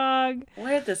the dog.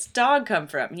 Where did this dog come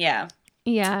from? Yeah.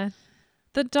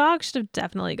 The dog should have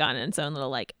definitely gotten its own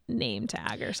little like name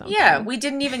tag or something. Yeah, we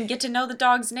didn't even get to know the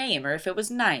dog's name, or if it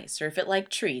was nice, or if it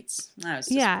liked treats. I was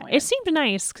disappointed. It seemed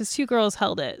nice because 2 girls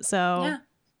held it, so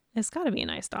it's got to be a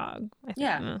nice dog. I think.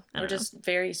 Yeah, we're just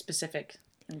very specific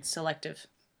and selective.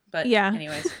 But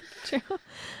anyways. True.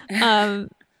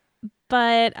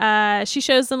 But she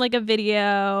shows them like a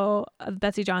video of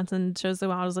Betsy Johnson, shows the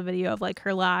models a video of like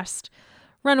her last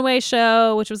runway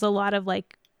show, which was a lot of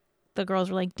like the girls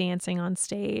were like dancing on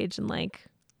stage and like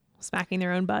smacking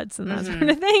their own butts and that sort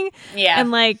of thing. Yeah.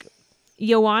 And like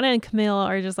Joanna and Camille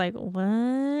are just like,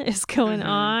 what is going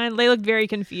on? They look very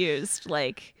confused.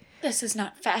 Like, this is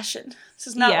not fashion. This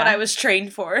is not what I was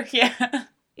trained for. Yeah.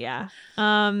 Yeah.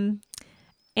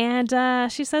 And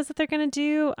she says that they're going to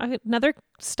do another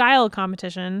style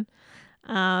competition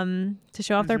to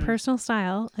show off their personal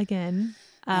style again.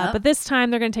 But this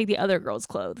time they're going to take the other girls'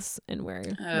 clothes and wear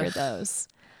those.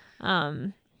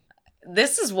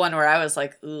 This is one where I was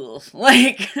like, ooh,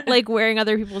 like wearing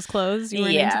other people's clothes. You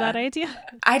weren't into that idea?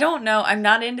 I don't know. I'm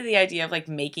not into the idea of like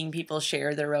making people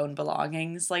share their own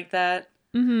belongings like that.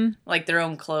 Like their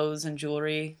own clothes and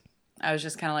jewelry. I was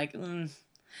just kind of like,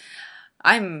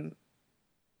 I'm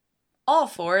all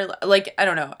for, like, I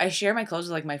don't know. I share my clothes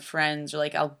with like my friends, or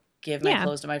like I'll give my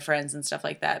clothes to my friends and stuff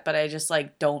like that. But I just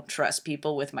like don't trust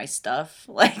people with my stuff.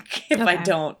 Like if I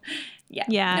don't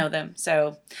know them.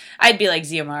 So I'd be like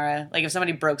Xiomara. Like if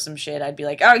somebody broke some shit, I'd be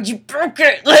like, oh, you broke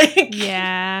it. Like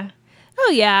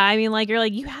oh yeah. I mean, like you're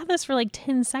like, you had this for like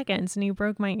 10 seconds and you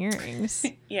broke my earrings.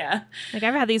 Yeah. Like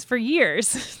I've had these for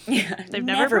years. Yeah. They've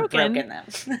never broken them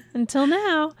until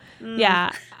now.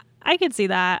 Yeah. I could see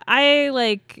that. I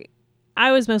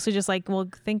was mostly just like, well,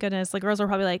 thank goodness. Like girls were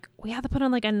probably like, we have to put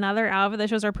on like another outfit that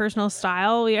shows our personal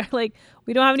style. We are like,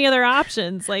 we don't have any other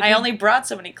options. Like I only brought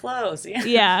so many clothes. Yeah.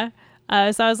 Yeah.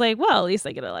 So I was like, well, at least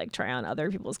I get to like try on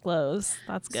other people's clothes.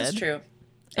 That's good. That's true.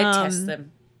 It tests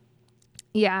them.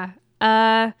 Yeah.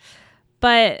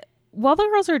 But while the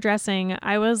girls are dressing,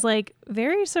 I was like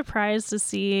very surprised to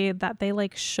see that they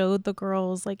like showed the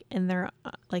girls like in their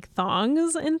like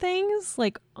thongs and things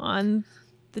like on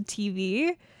the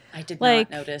TV. I did like,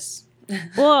 not notice.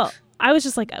 Well, I was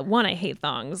just like, one, I hate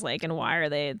thongs. Like, and why are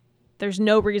they? There's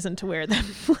no reason to wear them.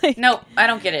 Like, no, I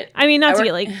don't get it. I mean, not to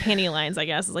get like panty lines, I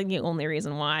guess, is like the only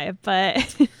reason why.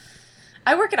 But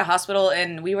I work at a hospital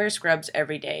and we wear scrubs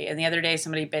every day. And the other day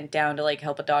somebody bent down to like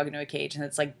help a dog into a cage and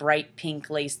it's like bright pink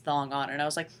lace thong on. And I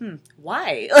was like,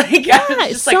 why? Like, yeah,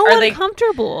 it's so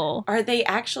uncomfortable. Are they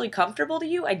actually comfortable to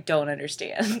you? I don't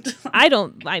understand.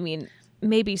 I mean,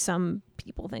 maybe some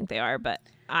people think they are, but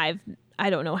I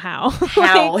don't know how.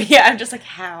 How? Like, yeah, I'm just like,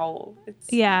 how?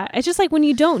 It's just like when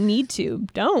you don't need to,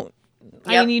 don't. Yep.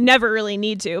 I mean, you never really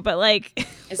need to, but like...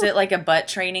 Is it like a butt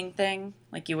training thing?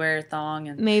 Like you wear a thong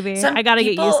and... Maybe. I gotta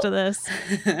get used to this.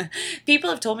 People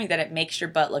have told me that it makes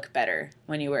your butt look better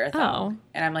when you wear a thong. Oh.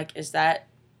 And I'm like, is that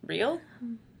real?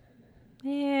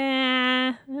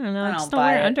 Yeah. I don't know. I just don't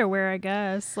wear underwear, I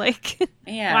guess. Like,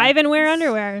 why even wear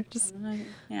underwear? Just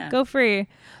go free.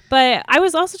 But I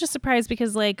was also just surprised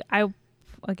because like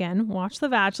again, watch The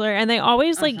Bachelor, and they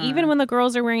always like, even when the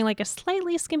girls are wearing like a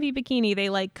slightly skimpy bikini, they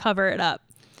like cover it up.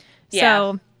 Yeah.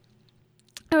 So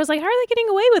I was like, how are they getting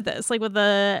away with this? Like with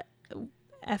the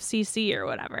FCC or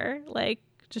whatever, like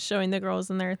just showing the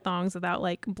girls in their thongs without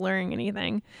like blurring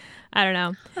anything. I don't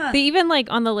know. They even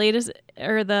like on the latest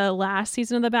or the last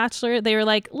season of The Bachelor, they were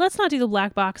like, let's not do the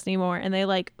black box anymore. And they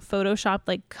like photoshopped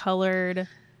like colored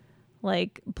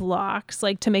like blocks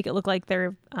like to make it look like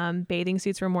their bathing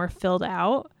suits were more filled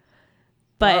out,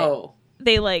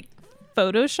 they like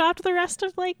photoshopped the rest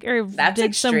of like or That's did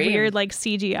extreme. Some weird like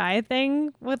CGI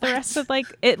thing with the rest of like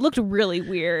it looked really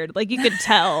weird, like you could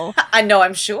tell. I know,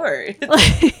 I'm sure.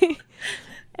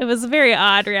 It was a very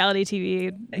odd reality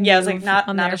TV. Yeah, it was like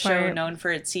not a show known for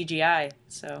its CGI.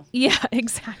 So yeah,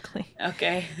 exactly.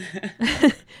 Okay.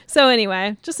 So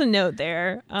anyway, just a note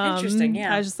there. Interesting.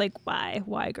 Yeah. I was just like,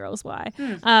 why, girls, why?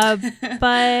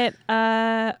 But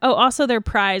also their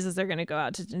prize is they're going to go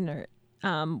out to dinner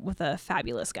with a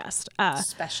fabulous guest.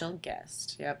 Special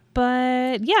guest. Yep.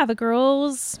 But yeah, the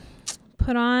girls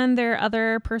put on their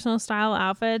other personal style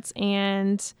outfits,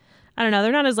 and I don't know,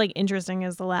 they're not as like interesting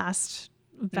as the last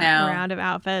round of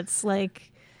outfits.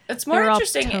 Like it's more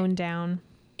interesting, all toned down.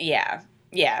 Yeah.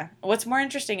 What's more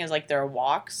interesting is like their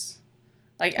walks.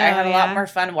 Like I had a lot more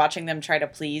fun watching them try to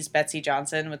please Betsy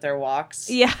Johnson with their walks.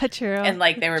 Yeah, true. And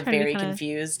like they were very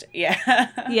confused. Yeah.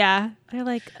 Yeah. They're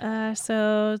like,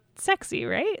 so sexy,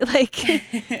 right? Like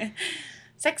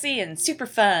sexy and super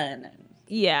fun.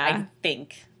 Yeah. I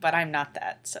think, but I'm not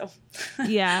that, so.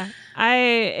 Yeah.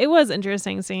 It was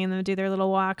interesting seeing them do their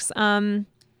little walks.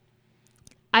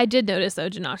 I did notice though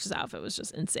Janash's outfit was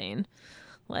just insane.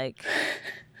 Like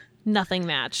nothing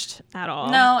matched at all.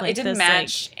 No, like, it didn't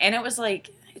match. And it was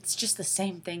like, it's just the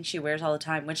same thing she wears all the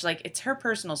time, which like, it's her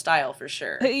personal style for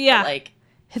sure. Yeah. But, like,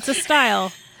 it's a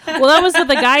style. Well, that was what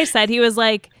the guy said. He was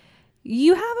like,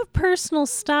 you have a personal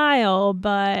style,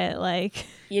 but like.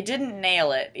 You didn't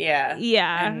nail it. Yeah.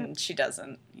 Yeah. And she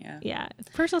doesn't. Yeah. Yeah. It's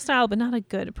personal style, but not a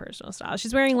good personal style.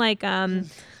 She's wearing like a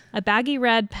baggy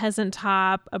red peasant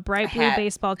top, a bright blue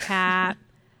baseball cap,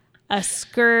 a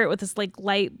skirt with this like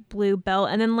light blue belt,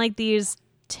 and then like these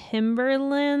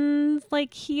Timberland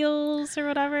like heels or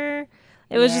whatever.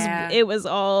 It was just, it was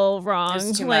all wrong. It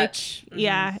was too much. Mm-hmm.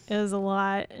 Yeah, it was a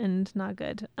lot and not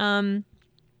good.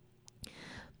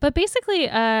 But basically,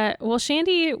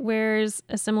 Shandy wears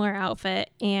a similar outfit,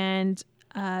 and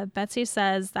Betsy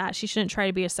says that she shouldn't try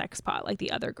to be a sex pot like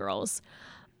the other girls.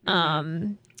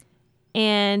 But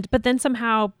then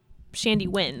somehow Shandy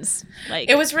wins. Like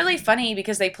it was really funny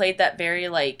because they played that very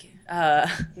like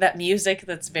that music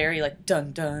that's very like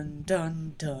dun dun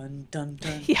dun dun dun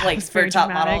dun, yeah, like for Top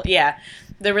dramatic. Model. Yeah,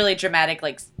 the really dramatic,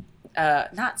 like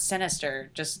not sinister,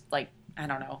 just like I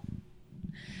don't know,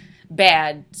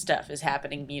 bad stuff is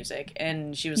happening music.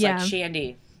 And she was like,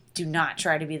 Shandy, do not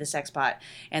try to be the sex pot.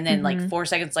 And then like 4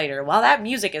 seconds later, while that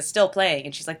music is still playing,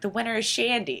 and she's like, the winner is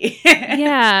Shandy.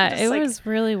 Yeah, it was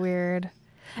really weird.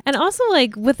 And also,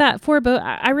 like, with that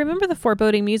I remember the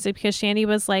foreboding music because Shandy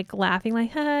was, like, laughing,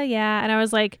 like, yeah. And I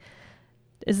was like,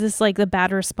 is this, like, the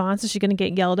bad response? Is she going to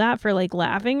get yelled at for, like,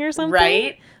 laughing or something?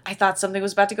 Right? I thought something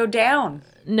was about to go down.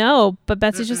 No, but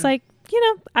Betsy's just like,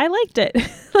 I liked it.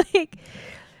 Like,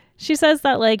 she says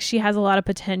that, like, she has a lot of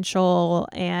potential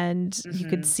and you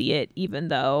could see it even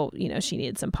though, she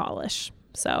needed some polish.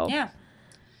 So, yeah.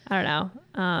 I don't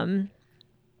know.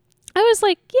 I was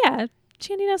like, yeah,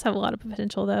 Shandy does have a lot of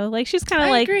potential, though. Like, she's kind of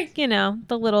like, agree.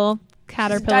 The little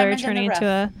caterpillar turning into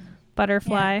a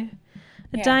butterfly.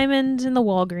 Yeah. A diamond in the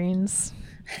Walgreens.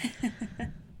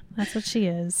 That's what she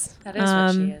is. That is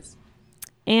what she is.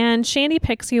 And Shandy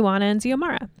picks Ioana and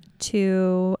Xiomara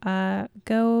to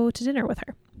go to dinner with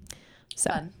her.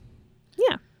 So, fun.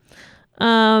 Yeah.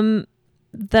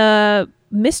 The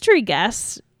mystery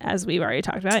guest, as we've already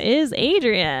talked about, is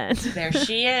Adrienne. There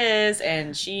she is,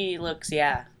 and she looks,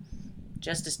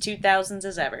 just as 2000s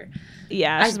as ever.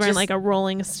 Yeah, she's wearing like a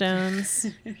Rolling Stones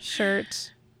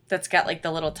shirt. That's got like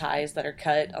the little ties that are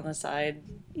cut on the side.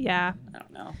 Yeah. I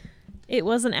don't know. It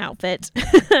was an outfit.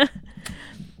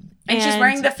 And she's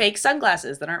wearing the fake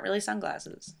sunglasses that aren't really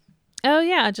sunglasses. Oh,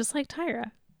 yeah, just like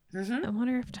Tyra. Mm-hmm. I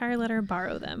wonder if Tyra let her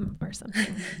borrow them or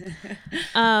something.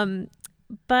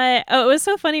 But it was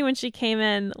so funny when she came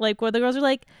in, like, where the girls were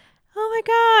like, oh my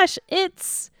gosh,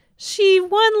 she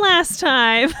won last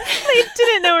time. They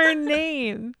didn't know her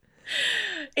name.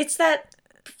 It's that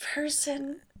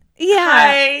person. Yeah.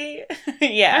 Hi.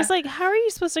 Yeah. I was like, how are you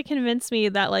supposed to convince me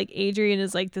that like Adrienne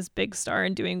is like this big star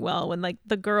and doing well when like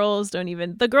the girls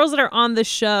that are on the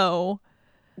show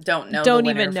don't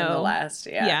even know from the last.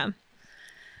 Yeah.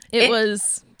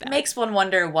 It makes one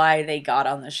wonder why they got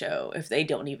on the show if they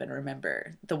don't even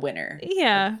remember the winner.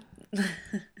 Yeah.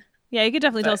 Yeah, you could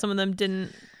definitely tell some of them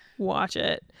didn't watch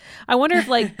it. I wonder if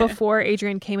like before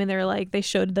Adrienne came in, they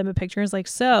showed them a picture. It's like,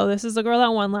 so this is the girl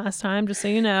that won last time, just so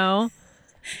you know.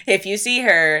 If you see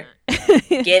her,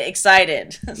 get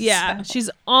excited. Yeah, she's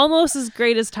almost as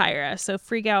great as Tyra, so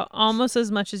freak out almost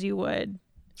as much as you would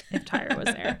if Tyra was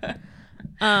there.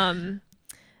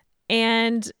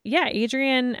 And yeah,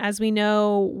 Adrienne, as we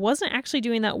know, wasn't actually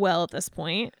doing that well at this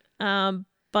point.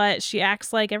 But she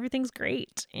acts like everything's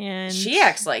great, and she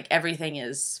acts like everything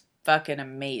is fucking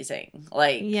amazing.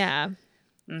 Like, yeah,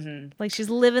 mm-hmm. Like she's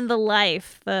living the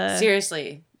life.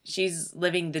 Seriously, she's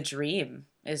living the dream,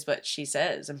 is what she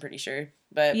says. I'm pretty sure,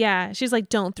 but yeah, she's like,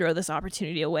 don't throw this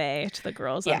opportunity away to the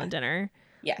girls on the dinner.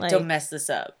 Yeah, like, don't mess this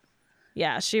up.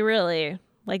 Yeah, she really.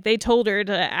 Like, they told her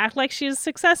to act like she's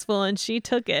successful, and she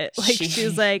took it. Like, she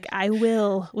was like, I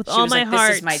will, with all my heart.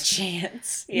 This is my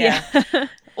chance. Yeah.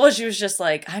 Well, she was just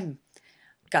like,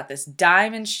 got this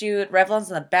diamond shoot.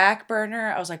 Revlon's on the back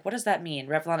burner. I was like, what does that mean?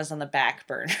 Revlon is on the back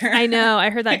burner. I know.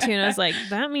 I heard that, too, and I was like,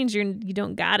 that means you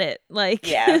don't got it. Like,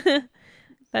 yeah.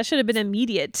 That should have been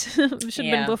immediate. It should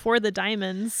have been before the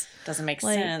diamonds. Doesn't make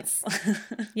sense.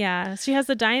 Yeah. She has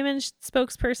the diamond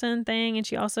spokesperson thing, and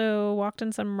she also walked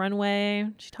on some runway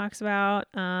she talks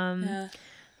about.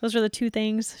 Those are the two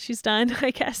things she's done,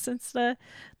 I guess, since the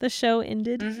show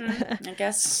ended. Mm-hmm. I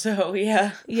guess so,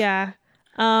 yeah. Yeah.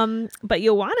 But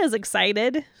Ioana's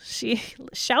excited. She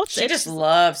shouts it. She just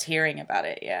loves hearing about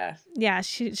it, yeah. Yeah,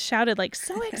 she shouted, like,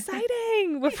 so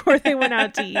exciting before they went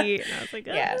out to eat. And I was like,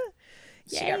 yeah.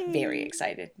 She got very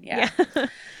excited. Yeah.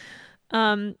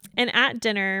 And at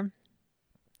dinner,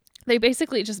 they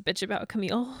basically just bitch about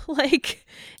Camille. Like,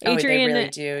 Adrienne, they really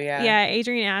do, yeah. Yeah,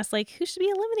 Adrienne asked, like, who should be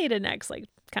eliminated next? Like,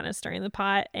 kind of stirring the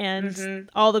pot. And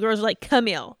all the girls are like,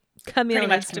 Camille. Camille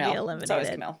needs to be eliminated. It's always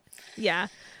Camille. Yeah.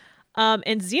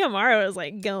 And Xiomara was,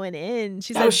 like, going in.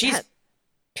 She's like, she's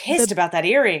pissed about that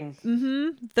earring.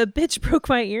 Mm-hmm. The bitch broke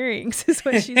my earrings, is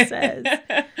what she says.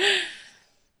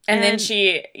 And then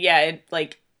she, it,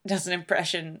 like, does an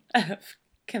impression of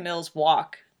Camille's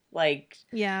walk. Like,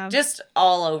 just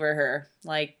all over her.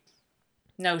 Like,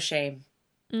 no shame.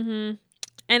 Mm-hmm.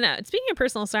 And speaking of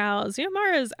personal style,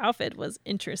 Xiomara's outfit was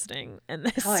interesting in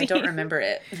this scene. I don't remember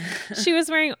it. She was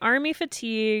wearing army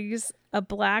fatigues, a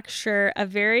black shirt, a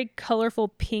very colorful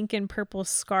pink and purple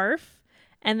scarf,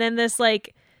 and then this,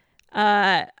 like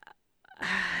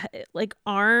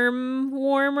arm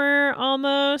warmer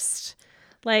almost.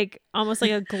 Like almost like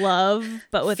a glove,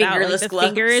 but without fingerless like, the gloves.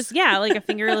 fingers. Yeah, like a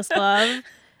fingerless glove.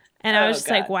 And I was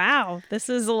just like, wow, this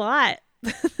is a lot.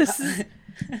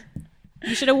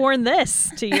 You should have worn this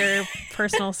to your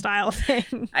personal style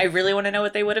thing. I really want to know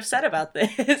what they would have said about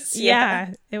this.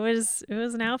 Yeah, it was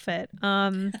an outfit.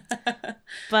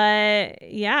 But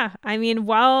yeah, I mean,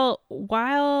 while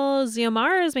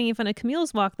Xiomara is making fun of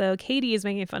Camille's walk, though, Katie is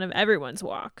making fun of everyone's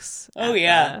walks. Oh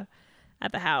yeah.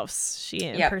 At the house, she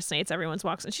impersonates everyone's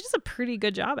walks, and she does a pretty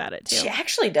good job at it too. She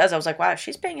actually does. I was like, wow,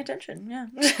 she's paying attention. Yeah.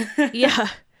 Yeah.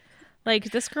 Like,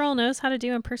 this girl knows how to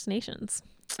do impersonations.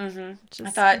 Mm-hmm. I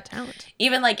thought, talent.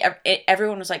 Even like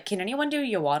everyone was like, can anyone do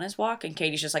Ioana's walk? And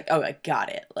Katie's just like, oh, I got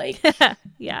it. Like,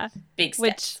 yeah. Big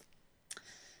steps.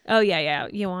 Yeah.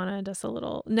 Ioana does a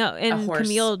little,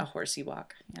 Camille. A horsey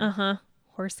walk. Yeah.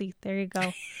 Horsey. There you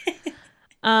go.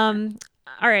 All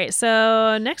right.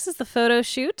 So next is the photo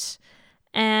shoot.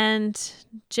 And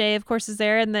Jay, of course, is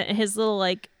there, and his little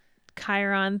like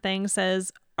Chiron thing says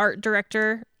art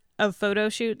director of photo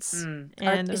shoots.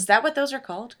 And is that what those are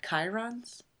called?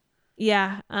 Chirons?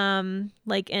 Yeah.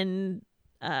 Like in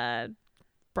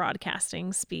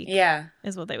broadcasting speak. Yeah.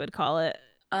 Is what they would call it.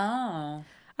 Oh.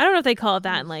 I don't know if they call it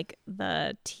that in like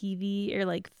the TV or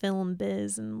like film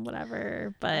biz and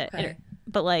whatever, but Okay.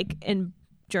 but like in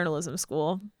journalism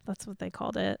school, that's what they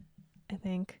called it, I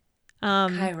think.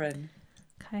 Chiron.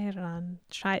 Chiron.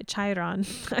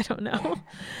 I don't know.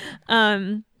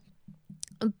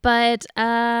 But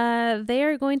they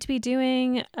are going to be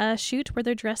doing a shoot where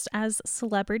they're dressed as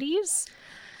celebrities,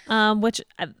 which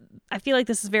I feel like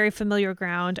this is very familiar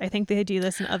ground. I think they do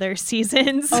this in other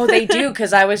seasons. Oh, they do,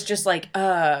 because I was just like,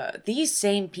 these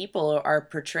same people are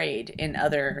portrayed in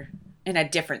a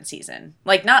different season.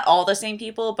 Like, not all the same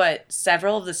people, but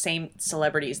several of the same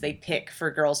celebrities they pick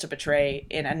for girls to portray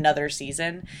in another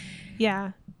season.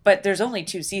 Yeah. But there's only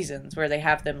 2 seasons where they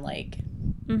have them, like,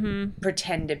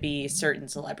 pretend to be certain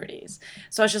celebrities.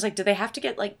 So I was just like, do they have to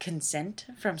get, like, consent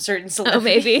from certain celebrities? Oh,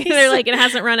 maybe. They're like, it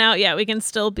hasn't run out yet. We can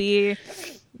still be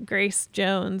Grace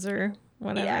Jones or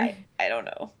whatever. Yeah, I don't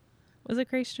know. Was it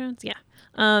Grace Jones? Yeah.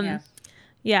 Yeah.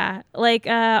 Yeah. Like,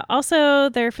 also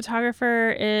their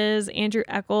photographer is Andrew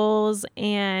Eccles,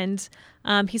 and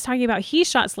he's talking about he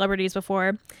shot celebrities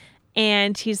before,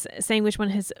 and he's saying which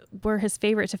one were his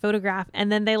favorite to photograph,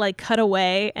 and then they like cut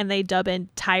away and they dub in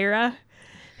Tyra.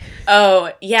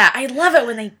 Oh, yeah. I love it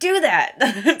when they do that.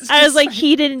 I was like,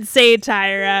 he didn't say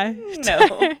Tyra.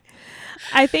 No.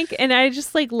 I think, and I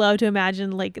just like love to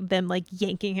imagine like them like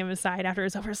yanking him aside after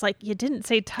it's over. It's like, you didn't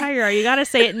say Tyra. You got to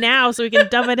say it now so we can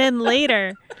dub it in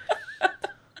later.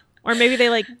 Or maybe they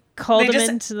like called him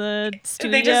into the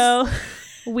studio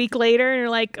a week later and are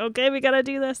like, okay, we got to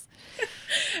do this.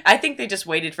 I think they just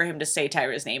waited for him to say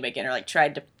Tyra's name again, or like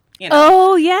tried to, you know.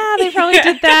 Oh yeah, they probably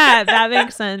did that. That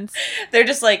makes sense. They're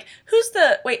just like, who's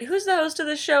the host of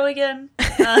this show again?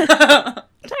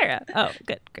 Tyra. Oh,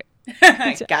 good, great.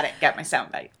 Got it. Got my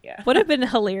soundbite. Yeah. Would have been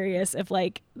hilarious if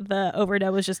like the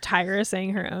overdub was just Tyra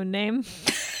saying her own name.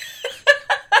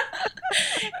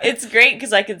 It's great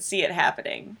because I could see it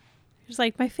happening. It's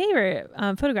like, my favorite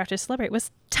photograph to celebrate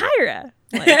was Tyra.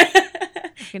 Like,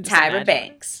 Tyra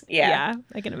Banks. Yeah.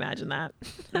 I can imagine that.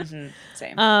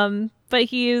 Same. But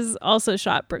he's also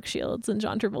shot Brooke Shields and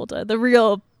John Travolta, the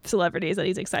real celebrities that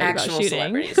he's excited Actual about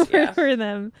shooting for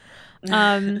them.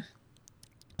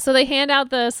 So they hand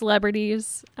out the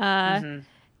celebrities.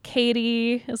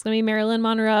 Katie is going to be Marilyn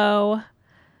Monroe.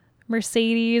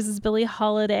 Mercedes is Billie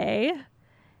Holiday.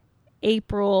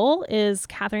 April is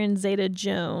Catherine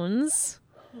Zeta-Jones.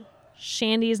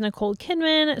 Shandy is Nicole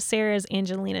Kidman. Sarah is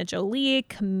Angelina Jolie.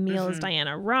 Camille is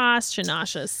Diana Ross.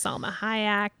 Shanasha is Salma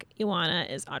Hayek. Ioana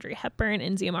is Audrey Hepburn.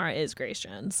 And Xiomara is Grace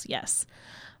Jones. Yes.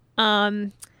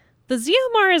 The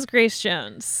Xiomara is Grace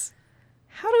Jones.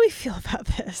 How do we feel about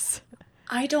this?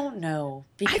 I don't know,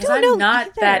 because I'm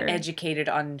not that educated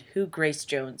on who Grace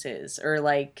Jones is, or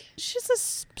like, she's a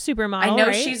supermodel. I know,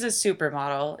 right? She's a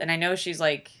supermodel, and I know she's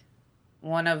like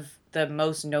one of the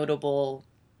most notable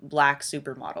Black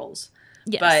supermodels.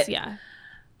 Yes, but yeah,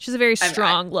 she's a very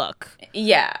strong look.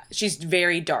 Yeah, she's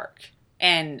very dark,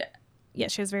 and yeah,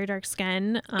 she has very dark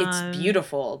skin. It's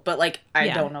beautiful, but like I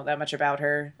don't know that much about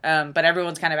her. But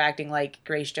everyone's kind of acting like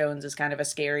Grace Jones is kind of a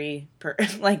scary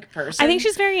person. I think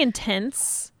she's very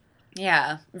intense.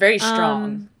 Yeah, very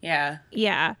strong. Yeah.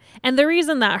 And the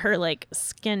reason that her like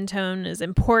skin tone is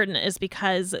important is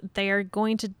because they are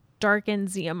going to darken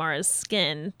Xiomara's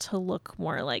skin to look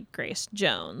more like Grace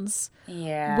Jones.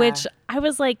 Yeah. Which I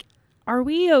was like, are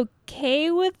we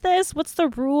okay with this? What's the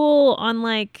rule on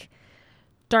like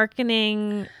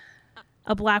darkening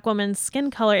a Black woman's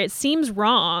skin color? It seems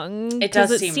wrong. It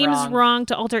does seem wrong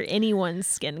to alter anyone's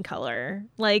skin color.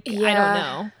 Like, I don't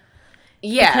know.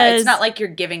 Yeah, because it's not like you're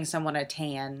giving someone a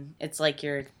tan. It's like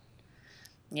you're,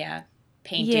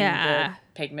 painting the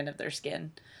pigment of their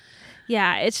skin.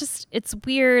 Yeah, it's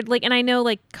weird. Like, and I know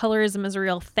like colorism is a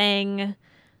real thing.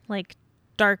 Like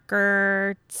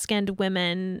darker skinned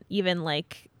women, even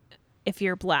like if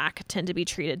you're Black, tend to be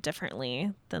treated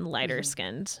differently than lighter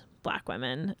skinned Black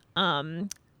women.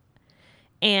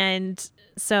 And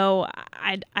so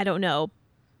I don't know.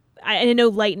 I know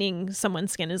lightening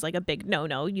someone's skin is like a big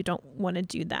no. You don't want to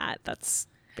do that. That's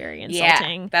very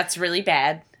insulting. Yeah, that's really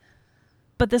bad.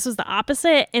 But this was the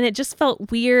opposite, and it just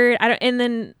felt weird. And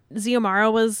then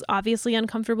Xiomara was obviously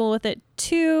uncomfortable with it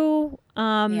too.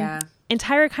 And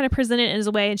Tyra kind of presented it as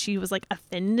a way, and she was like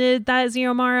offended that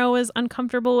Xiomara was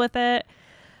uncomfortable with it.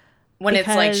 When it's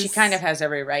like she kind of has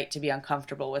every right to be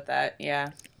uncomfortable with that. Yeah.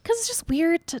 Because it's just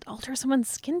weird to alter someone's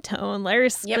skin tone,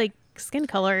 like skin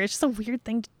color. It's just a weird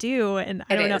thing to do, and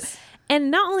I don't know.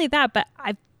 And not only that, but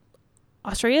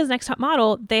Australia's Next Top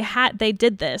Model, they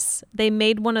did this. They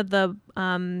made one of the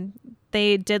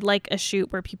they did like a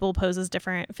shoot where people pose as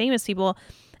different famous people,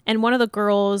 and one of the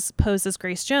girls posed as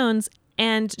Grace Jones,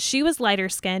 and she was lighter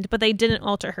skinned, but they didn't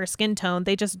alter her skin tone.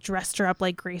 They just dressed her up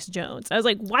like Grace Jones. I was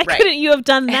like, why couldn't you have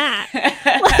done that?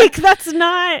 Like, that's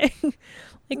not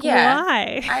like,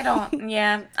 why? I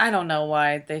don't know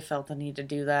why they felt the need to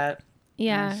do that.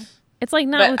 Yeah. It's like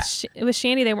not with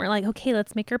Shandy. They weren't like, okay,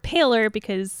 let's make her paler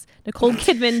because Nicole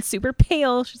Kidman's super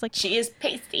pale. She's like, she is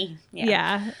pasty.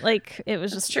 Yeah. Like it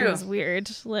was just true. It was weird.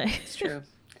 Like, it's true.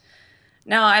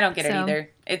 No, I don't get it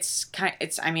either. It's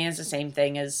the same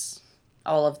thing as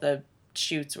all of the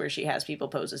shoots where she has people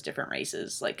pose as different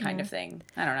races, like kind of thing.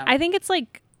 I don't know. I think it's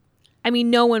like, I mean,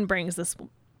 no one brings this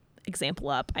example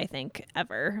up, I think,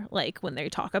 ever. Like when they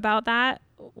talk about that,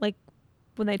 like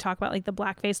when they talk about like the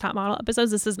blackface top model episodes,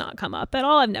 this has not come up at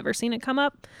all. I've never seen it come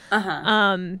up.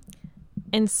 And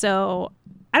so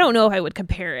I don't know if I would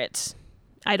compare it.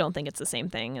 I don't think it's the same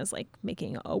thing as like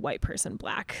making a white person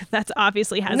black. That's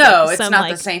obviously has it's some not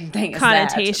like the same thing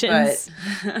connotations. As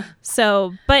that,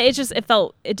 So, but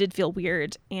it did feel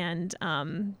weird. And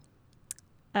but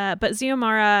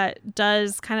Xiomara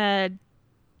does kind of,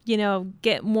 you know,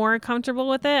 get more comfortable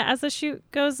with it as the shoot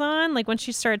goes on. Like when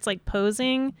she starts like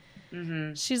posing,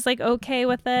 she's like okay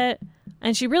with it,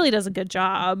 and she really does a good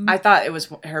job. I thought it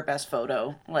was her best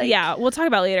photo. Like, yeah, we'll talk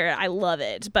about it later. I love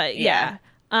it, but yeah.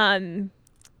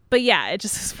 But yeah, it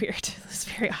just is weird. It's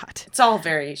very odd. It's all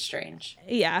very strange.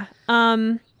 Yeah.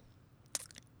 But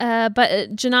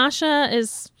Janasha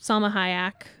is Salma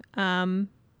Hayek,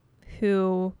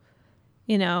 who,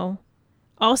 you know,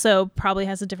 also probably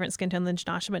has a different skin tone than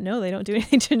Janasha, but no, they don't do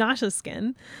anything to Janasha's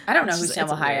skin. I don't know who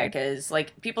Salma Hayek is.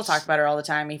 Like, people talk about her all the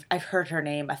time. I've heard her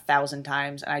name 1,000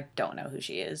 times, and I don't know who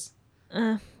she is.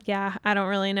 Yeah, I don't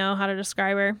really know how to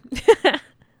describe her.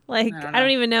 Like, I don't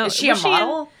even know. Is she a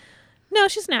model? No,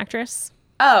 she's an actress.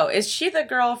 Oh, is she the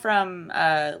girl from,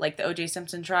 like, the O.J.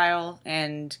 Simpson trial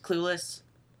and Clueless?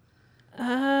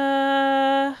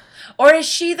 Or is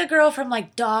she the girl from,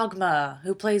 like, Dogma,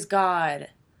 who plays God?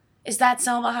 Is that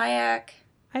Salma Hayek?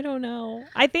 I don't know.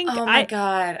 I think. Oh my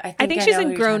God! I think she's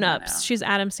in Grown Ups. She's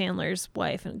Adam Sandler's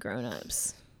wife in Grown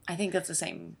Ups. I think that's the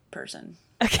same person.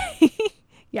 Okay.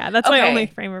 Yeah, that's my only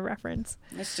frame of reference.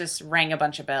 This just rang a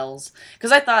bunch of bells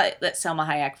because I thought that Salma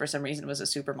Hayek for some reason was a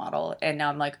supermodel, and now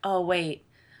I'm like, oh wait,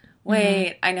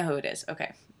 I know who it is.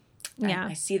 Okay, yeah,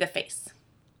 I see the face.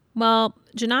 Well,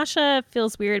 Janasha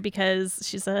feels weird because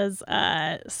she says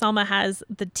Salma has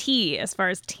the T as far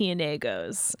as TNA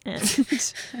goes, and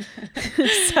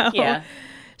so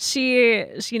she,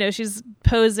 you know, she's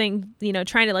posing, you know,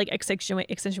 trying to like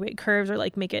accentuate curves or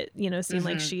like make it, you know, seem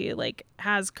like she like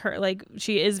has like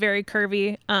she is very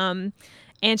curvy, and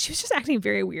she was just acting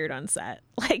very weird on set,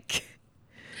 like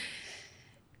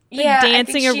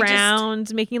dancing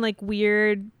around, making like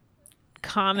weird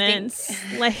comments,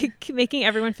 like making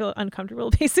everyone feel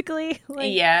uncomfortable, basically.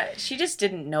 Like, yeah, she just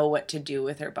didn't know what to do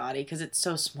with her body because it's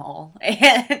so small,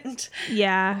 and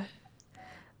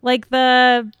like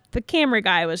the camera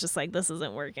guy was just like, this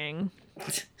isn't working.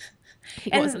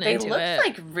 And they looked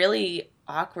like really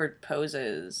awkward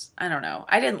poses. I don't know.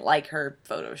 I didn't like her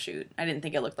photo shoot. I didn't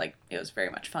think it looked like it was very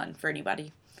much fun for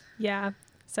anybody. Yeah.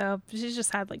 So she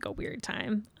just had like a weird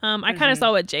time. I kind of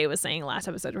saw what Jay was saying last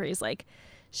episode where he's like,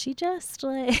 she just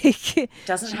like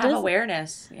doesn't have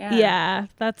awareness. Yeah,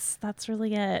 that's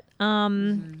really it.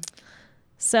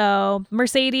 So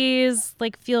Mercedes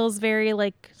like feels very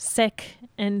like sick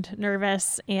and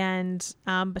nervous, and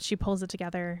but she pulls it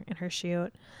together in her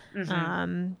shoot.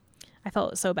 I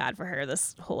felt so bad for her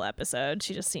this whole episode.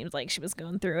 She just seemed like she was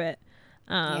going through it.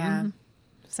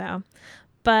 So,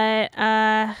 but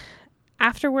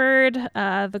afterward,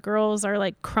 the girls are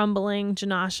like crumbling.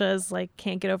 Janasha's like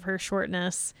can't get over her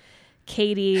shortness.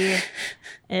 Katie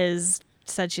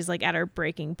said she's like at her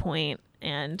breaking point,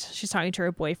 and she's talking to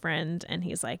her boyfriend, and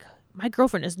he's like, my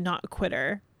girlfriend is not a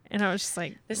quitter. And I was just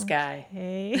like, this guy.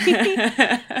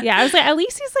 Yeah, I was like, at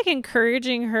least he's like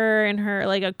encouraging her in her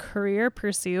like a career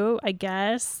pursuit, I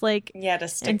guess. Like, yeah, to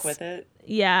stick with it.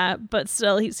 Yeah, but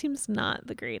still, he seems not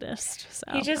the greatest. So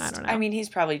he just, I don't know. I mean, he's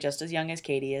probably just as young as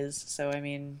Katie is. So I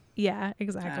mean, yeah,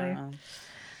 exactly.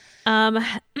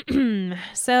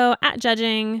 So at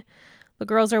judging, the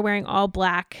girls are wearing all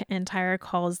black, and Tyra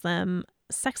calls them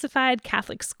sexified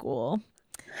Catholic school.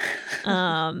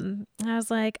 I was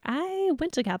like, I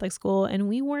went to Catholic school and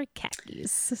we wore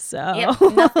khakis, so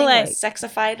nothing like, was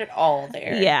sexified at all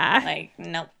there. Yeah, like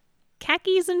nope.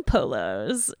 Khakis and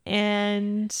polos,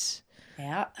 and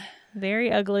yeah, very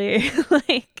ugly.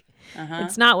 Like,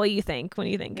 It's not what you think when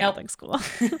you think Catholic school.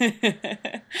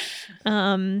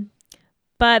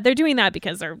 But they're doing that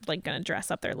because they're like going to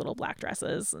dress up their little black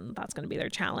dresses, and that's going to be their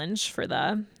challenge for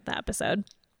the episode.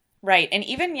 Right. And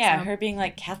even, her being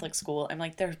like Catholic school, I'm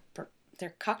like, they're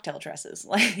cocktail dresses.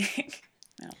 Like,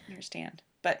 I don't understand.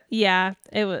 But yeah,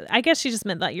 I guess she just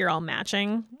meant that you're all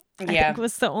matching. I think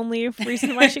was the only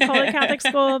reason why she called it Catholic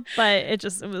school, but it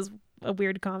was a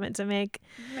weird comment to make.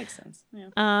 Makes sense. Yeah.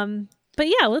 But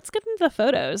yeah, let's get into the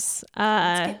photos.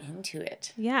 Let's get into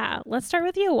it. Yeah, let's start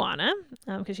with Ioana,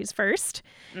 because she's first.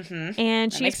 Mm-hmm.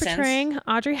 And she's portraying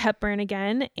Audrey Hepburn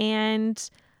again. And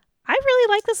I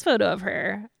really like this photo of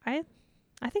her. I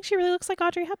think she really looks like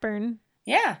Audrey Hepburn.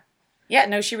 Yeah. Yeah,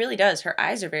 no, she really does. Her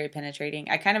eyes are very penetrating.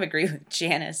 I kind of agree with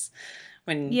Janice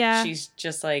when she's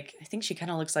just like, I think she kind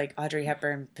of looks like Audrey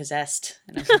Hepburn possessed.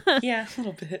 And I was like, yeah, a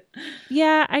little bit.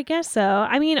 Yeah, I guess so.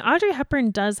 I mean, Audrey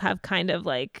Hepburn does have kind of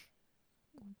like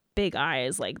big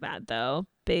eyes like that, though.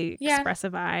 Big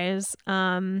expressive eyes.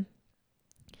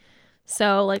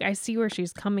 So like I see where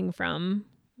she's coming from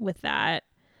with that.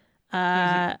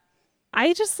 I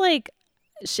just like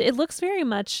it looks very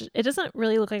much, it doesn't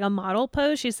really look like a model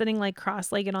pose. She's sitting like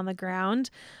cross-legged on the ground.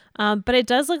 But it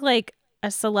does look like a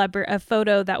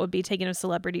photo that would be taken of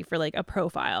celebrity for like a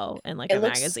profile in like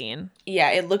magazine.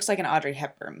 Yeah, it looks like an Audrey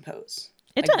Hepburn pose.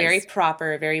 It does. Very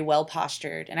proper, very well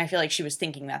postured. And I feel like she was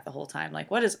thinking that the whole time. Like,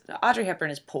 Audrey Hepburn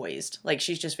is poised. Like,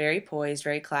 she's just very poised,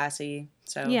 very classy.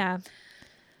 So yeah.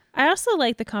 I also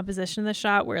like the composition of the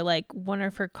shot where like one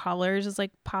of her collars is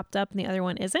like popped up and the other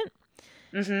one isn't.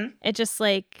 Mm-hmm. It just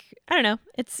like, I don't know.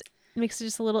 It makes it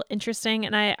just a little interesting.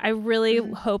 And I really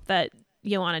hope that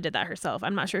Ioana did that herself.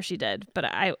 I'm not sure if she did, but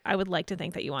I would like to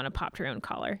think that Ioana popped her own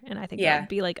collar. And I think that would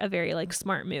be like a very like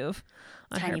smart move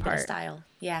on her part. Tiny bit of style.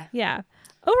 Yeah. Yeah.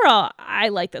 Overall, I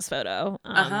like this photo.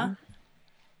 I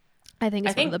think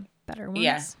it's one of the better ones.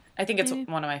 Yeah. I think it's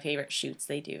one of my favorite shoots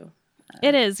they do.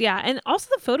 It is, yeah. And also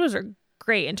the photos are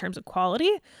great in terms of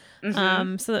quality.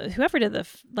 So whoever did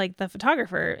the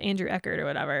photographer, Andrew Eckert or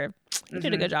whatever, he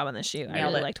did a good job on this shoot. I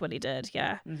really liked what he did.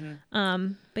 Yeah.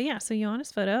 But yeah, so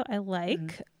Ioana's photo I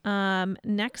like.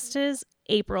 Next is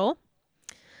April.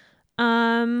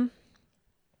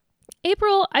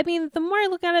 April, I mean, the more I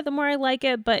look at it, the more I like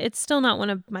it, but it's still not one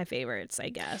of my favorites, I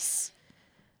guess.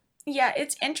 Yeah,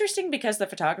 it's interesting because the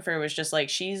photographer was just like,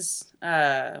 she's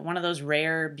one of those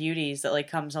rare beauties that like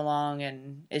comes along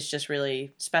and is just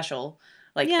really special.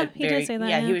 Like, yeah, he did say that.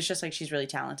 Yeah, he was just like, she's really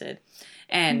talented.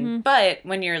 And but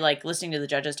when you're like listening to the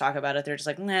judges talk about it, they're just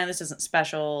like, nah, this isn't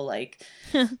special. Like,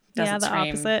 yeah, the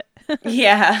opposite.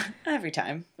 Yeah, every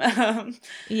time.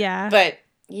 Yeah, but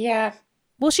yeah.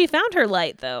 Well, she found her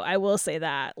light, though. I will say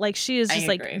that. Like, she is just,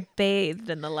 like, bathed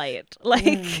in the light.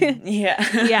 Like,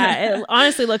 yeah. Yeah, it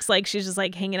honestly looks like she's just,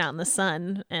 like, hanging out in the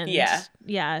sun. And, yeah,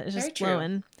 it's just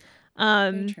glowing.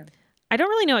 Very true. I don't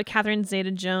really know what Catherine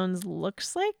Zeta-Jones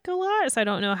looks like a lot, so I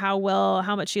don't know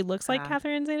how much she looks like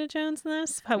Catherine Zeta-Jones in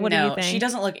this. What do you think? She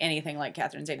doesn't look anything like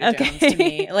Catherine Zeta-Jones to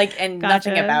me. Like, and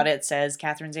nothing about it says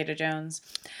Catherine Zeta-Jones.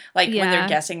 Like, when they're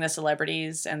guessing the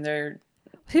celebrities and they're...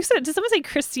 Who said? Did someone say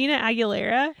Christina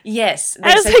Aguilera? Yes, they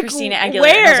said like, Christina Aguilera.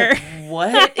 Where? And I was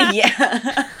like, what?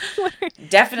 Yeah,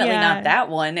 definitely not that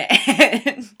one.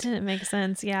 Didn't make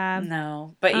sense. Yeah.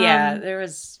 No, but yeah, there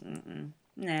was.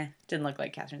 Didn't look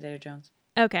like Catherine Zeta-Jones.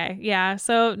 Okay, yeah.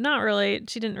 So not really.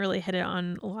 She didn't really hit it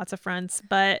on lots of fronts,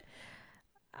 but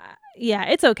yeah,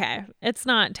 it's okay. It's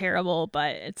not terrible,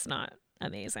 but it's not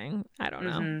amazing. I don't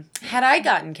know. Had I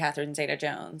gotten Catherine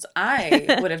Zeta-Jones,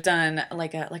 I would have done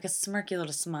like a smirky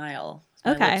little smile.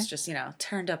 Okay. Lips just,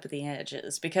 turned up at the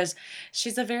edges because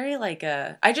she's a very like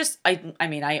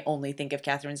I only think of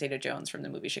Catherine Zeta-Jones from the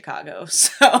movie Chicago.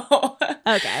 So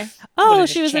okay. Oh,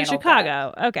 she was in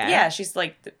Chicago. That. Okay. Yeah, she's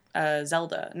like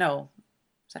Zelda. No.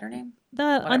 Is that her name?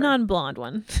 A non-blonde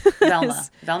one.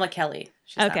 Velma Kelly.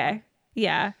 She's okay.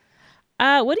 Yeah.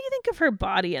 What do you think of her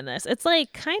body in this? It's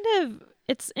like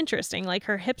it's interesting. Like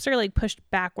her hips are like pushed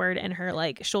backward and her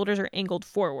like shoulders are angled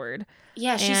forward.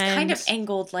 Yeah, she's kind of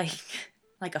angled like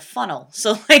a funnel.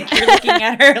 So like you're looking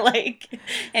at her like,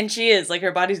 and she is like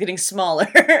her body's getting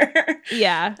smaller.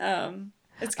 Yeah.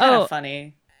 It's kind of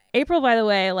funny. April, by the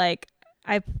way, like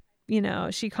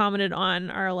she commented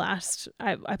on our last,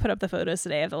 I put up the photos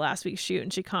today of the last week's shoot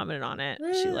and she commented on it.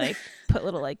 She like put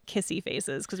little like kissy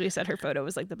faces because we said her photo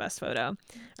was like the best photo.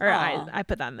 Or I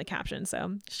put that in the caption.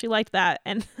 So she liked that.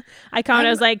 And I commented,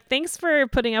 I was like, thanks for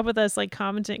putting up with us, like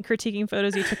critiquing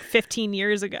photos you took 15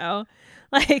 years ago.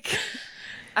 Like,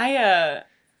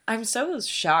 I'm so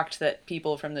shocked that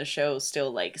people from the show still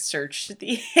like search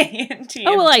the ANT.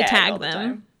 Oh, well, I tag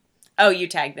them. Oh, you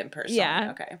tag them personally.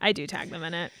 Yeah. Okay. I do tag them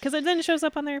in it because it then shows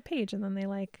up on their page and then they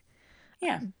like.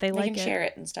 Yeah. They can it. share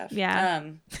it and stuff. Yeah.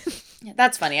 Yeah,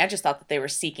 that's funny. I just thought that they were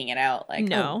seeking it out. Like,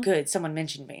 no. Oh, good. Someone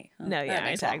mentioned me. Oh, no, yeah.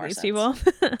 I tag these sense. people.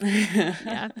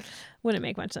 Yeah. Wouldn't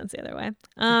make much sense the other way.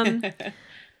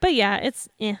 But yeah, it's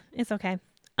okay.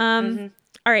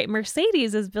 All right,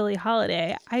 Mercedes is Billie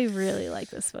Holiday. I really like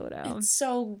this photo. It's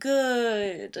so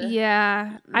good.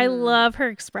 Yeah, I love her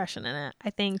expression in it.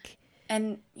 I think.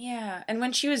 And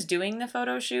when she was doing the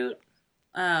photo shoot,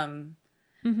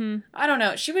 I don't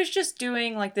know. She was just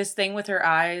doing like this thing with her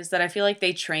eyes that I feel like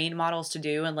they train models to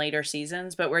do in later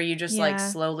seasons, but where you just like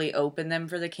slowly open them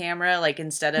for the camera, like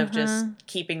instead of just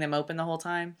keeping them open the whole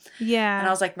time. Yeah. And I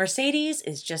was like, Mercedes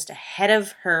is just ahead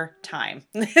of her time.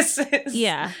 This is.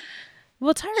 Yeah.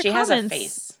 Well, Tyra she has a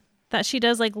face that she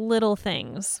does like little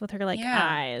things with her like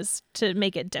eyes to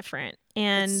make it different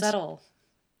and it's subtle.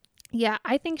 Yeah,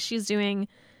 I think she's doing.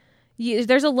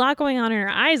 There's a lot going on in her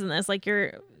eyes in this. Like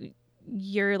you're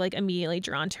like immediately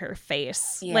drawn to her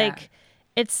face. Yeah. Like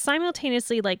it's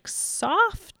simultaneously like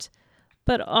soft,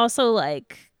 but also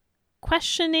like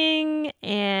questioning,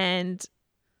 and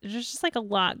there's just like a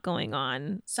lot going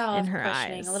on in her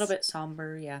eyes. A little bit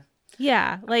somber, yeah.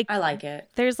 Yeah, like I like it.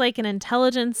 There's like an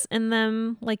intelligence in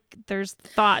them. Like there's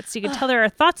thoughts. You can tell there are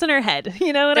thoughts in her head.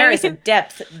 You know what I mean? There is a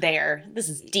depth there. This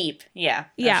is deep. Yeah.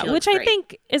 Yeah, which I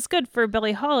think is good for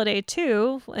Billie Holiday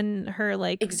too, and her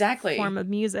like exactly form of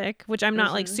music, which I'm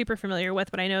not like super familiar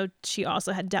with, but I know she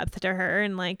also had depth to her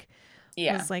and like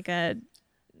was like a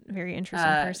very interesting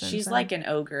person. She's like an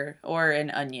ogre or an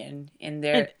onion in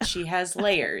there. She has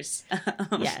layers.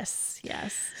 Yes.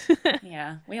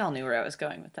 Yeah, we all knew where I was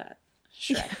going with that.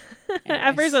 Shrek.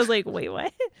 At first I was like, wait,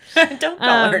 what? Don't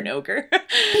call her an ogre.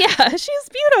 Yeah, she's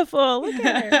beautiful. Look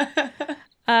at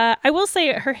her. I will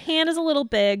say her hand is a little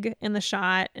big in the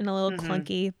shot and a little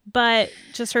clunky, but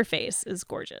just her face is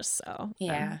gorgeous. So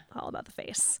yeah, I'm all about the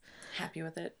face. Happy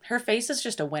with it. Her face is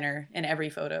just a winner in every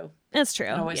photo. That's true.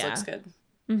 It always looks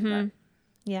good.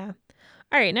 Yeah.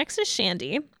 All right. Next is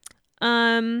Shandy.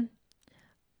 I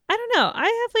don't know.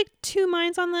 I have like two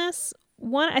minds on this.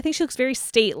 One, I think she looks very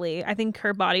stately. I think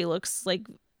her body looks like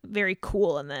very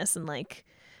cool in this and like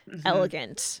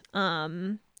elegant.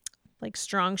 Like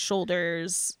strong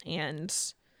shoulders, and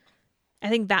I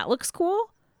think that looks cool.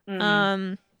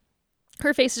 Her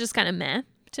face is just kind of meh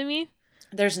to me.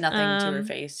 There's nothing to her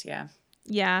face.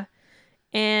 Yeah.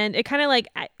 And it kind of like,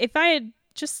 if I had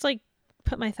just like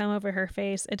put my thumb over her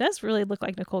face, it does really look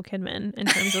like Nicole Kidman in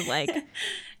terms of like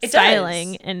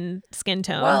styling and skin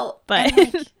tone. Well, but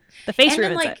like, the face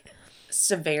ruins like, it.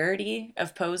 Severity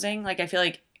of posing. Like I feel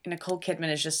like Nicole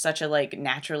Kidman is just such a like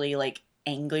naturally like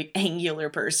angular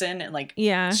person and like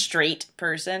straight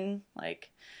person. Like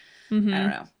I don't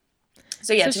know.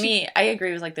 So yeah, to me, I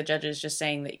agree with like the judges just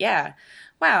saying that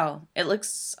wow, it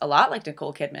looks a lot like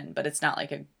Nicole Kidman, but it's not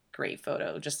like a great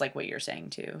photo, just like what you're saying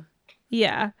too.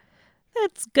 Yeah.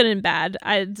 That's good and bad.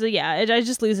 I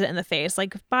just lose it in the face.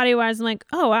 Like body wise, I'm like,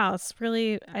 oh wow, it's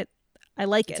really I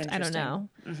like it. I don't know.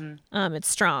 It's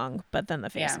strong, but then the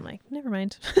face, I'm like, never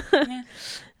mind.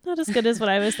 Not as good as what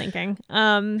I was thinking.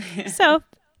 So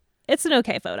it's an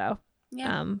okay photo.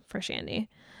 For Shandy.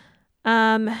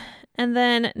 And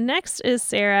then next is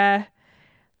Sarah.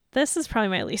 This is probably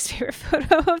my least favorite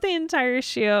photo of the entire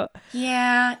shoot.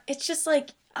 Yeah, it's just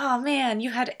like, oh man, you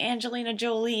had Angelina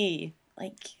Jolie.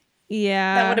 Like,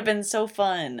 yeah, that would have been so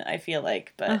fun, I feel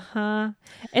like. But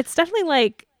it's definitely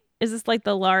like, is this like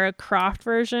the Lara Croft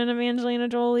version of Angelina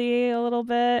Jolie a little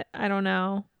bit? I don't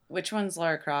know. Which one's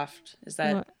Lara Croft? Is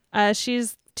that?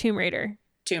 She's Tomb Raider.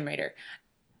 Tomb Raider.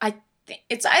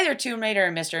 It's either Tomb Raider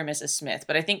or Mr. and Mrs. Smith,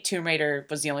 but I think Tomb Raider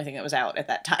was the only thing that was out at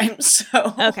that time.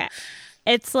 So okay.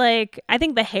 It's like, I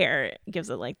think the hair gives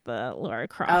it like the Lara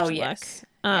Croft look. Yes.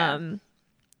 I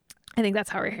think that's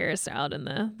how her hair is styled in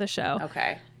the show.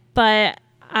 Okay. But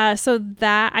so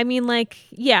that, I mean, like,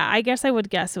 yeah, I guess I would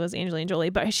guess it was Angelina Jolie,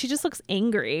 but she just looks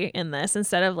angry in this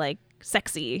instead of like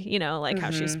sexy, you know, like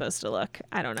how she's supposed to look.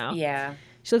 I don't know. Yeah.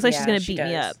 She looks like she's going to beat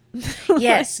me up.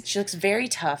 Yes. She looks very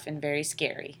tough and very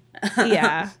scary.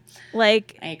 Yeah.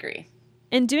 Like, I agree.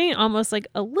 And doing almost like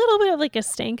a little bit of like a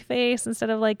stank face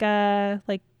instead of like a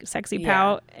like sexy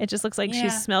pout. It just looks like she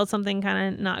smelled something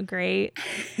kind of not great.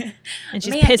 And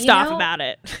she's pissed off about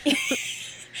it.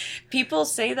 People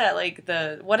say that like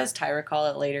what does Tyra call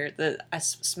it later? I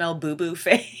smell boo-boo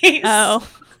face. Oh.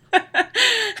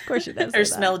 Of course she does. Or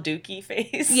smell dookie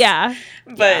face. Yeah.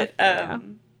 But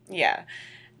yeah.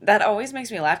 That always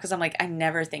makes me laugh because I'm like, I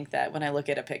never think that when I look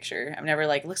at a picture. I'm never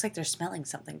like, looks like they're smelling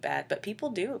something bad. But people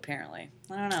do, apparently.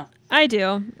 I don't know. I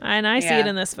do. And I see it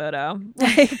in this photo.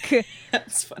 Like,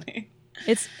 that's funny.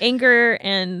 It's anger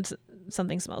and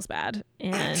something smells bad.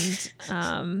 And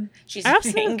she's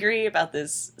angry about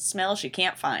this smell she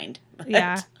can't find. But...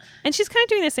 Yeah. And she's kind of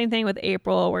doing the same thing with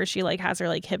April, where she like has her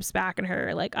like hips back and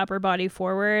her like upper body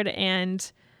forward,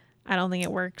 and I don't think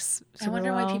it works super I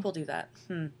wonder well. why people do that.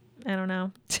 I don't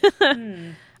know.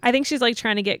 I think she's like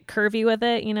trying to get curvy with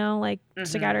it, you know, like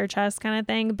stick out her chest kind of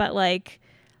thing. But like,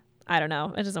 I don't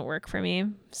know. It doesn't work for me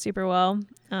super well.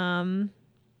 I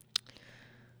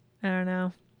don't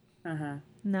know.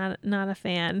 Not a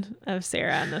fan of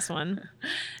Sarah in this one.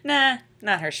 Nah,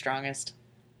 not her strongest.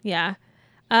 Yeah.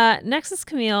 Next is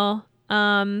Camille.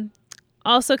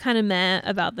 Also kind of meh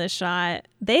about this shot.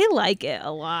 They like it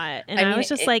a lot. And I was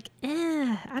just I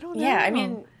don't know. Yeah, I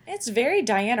mean, it's very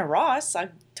Diana Ross. I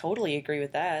totally agree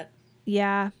with that.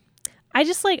 Yeah. I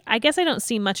just I guess I don't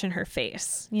see much in her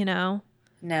face, you know?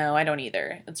 No, I don't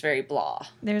either. It's very blah.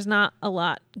 There's not a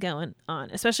lot going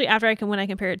on, especially after when I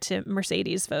compare it to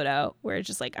Mercedes' photo, where it's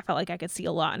just like I felt like I could see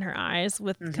a lot in her eyes.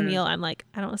 With Camille, I'm like,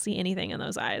 I don't see anything in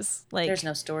those eyes. Like, there's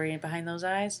no story behind those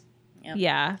eyes. Yep.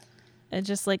 Yeah, it's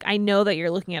just like I know that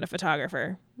you're looking at a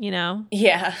photographer. You know?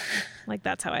 Yeah. Like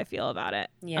that's how I feel about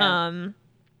it. Yeah.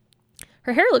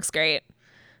 Her hair looks great,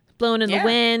 blowing in the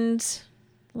wind.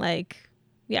 Like,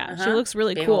 yeah, she looks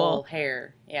really Big cool. Old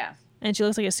hair. Yeah. And she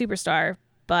looks like a superstar.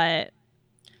 But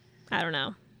I don't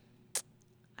know.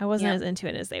 I wasn't as into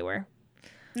it as they were.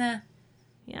 Nah.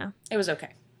 Yeah. It was okay.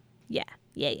 Yeah.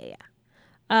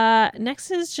 Next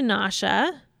is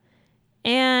Janasha.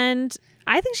 And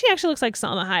I think she actually looks like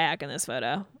Salma Hayek in this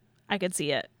photo. I could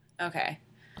see it. Okay.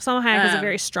 Salma Hayek has a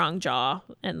very strong jaw,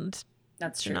 and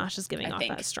that's true. Janasha's giving off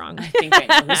that strong. I think I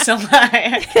know who Salma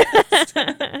Hayek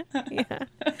is. Yeah.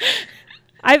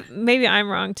 Maybe I'm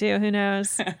wrong too. Who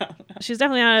knows? She's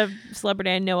definitely not a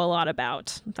celebrity I know a lot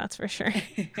about. That's for sure.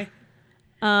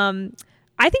 I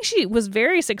think she was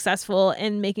very successful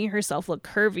in making herself look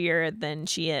curvier than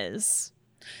she is.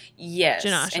 Yes,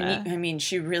 Janasha. And I mean,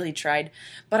 she really tried.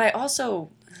 But I also,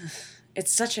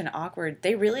 it's such an awkward.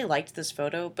 They really liked this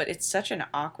photo, but it's such an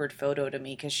awkward photo to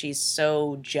me because she's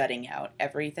so jutting out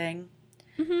everything.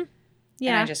 Mm-hmm.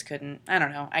 Yeah, and I just couldn't. I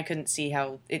don't know. I couldn't see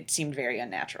how it seemed very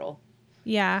unnatural.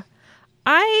 Yeah.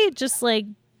 I just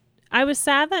I was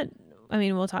sad that, I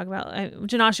mean, we'll talk about,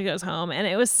 Janasha goes home, and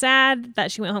it was sad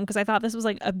that she went home because I thought this was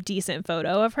like a decent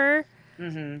photo of her.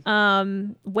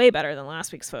 Way better than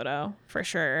last week's photo, for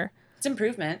sure. It's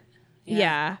improvement.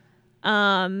 Yeah.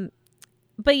 But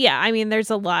yeah, I mean, there's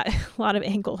a lot of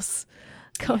angles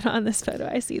going on in this photo.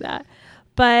 I see that.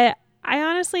 But I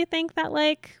honestly think that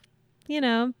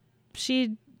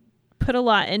she put a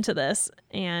lot into this,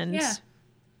 and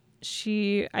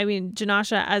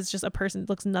Janasha as just a person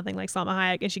looks nothing like Salma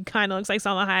Hayek, and she kind of looks like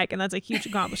Salma Hayek, and that's a huge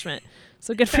accomplishment.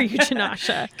 So good for you,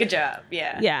 Janasha. Good job.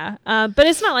 Yeah. Yeah. But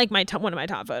it's not like one of my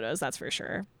top photos, that's for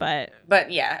sure. But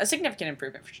yeah, a significant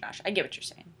improvement for Janasha. I get what you're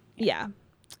saying. Yeah.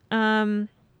 All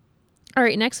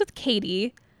right. Next with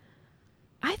Katie.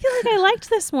 I feel like I liked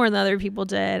this more than other people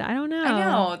did. I don't know. I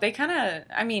know. They kind of,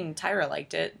 Tyra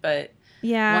liked it, but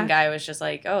yeah, one guy was just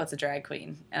like, oh, it's a drag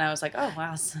queen. And I was like, oh,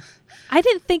 wow. I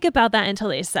didn't think about that until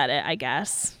they said it, I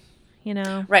guess. You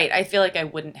know? Right. I feel like I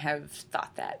wouldn't have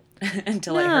thought that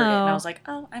until I heard it. And I was like,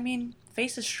 oh,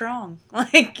 face is strong.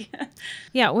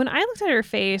 Yeah, when I looked at her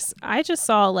face, I just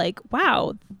saw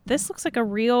wow, this looks like a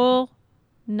real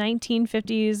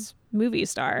 1950s movie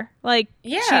star.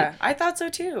 Yeah, I thought so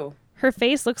too. Her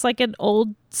face looks like an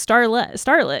old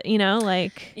starlet, you know,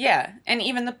 Yeah, and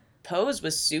even the pose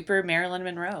was super Marilyn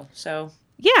Monroe. So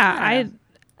yeah,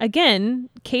 again,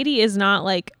 Katie is not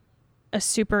a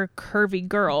super curvy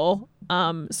girl,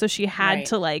 so she had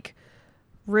to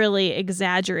really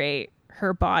exaggerate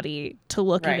her body to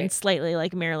look even slightly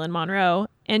like Marilyn Monroe,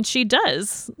 and she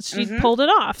does. She pulled it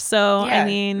off. So I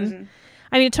mean,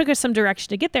 it took her some direction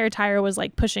to get there. Tyra was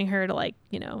pushing her to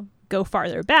go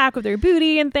farther back with her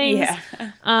booty and things.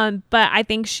 Yeah. But I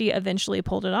think she eventually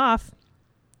pulled it off.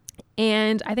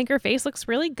 And I think her face looks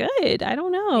really good. I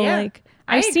don't know. Yeah,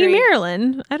 I see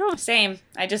Marilyn. I don't. Same.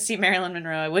 I just see Marilyn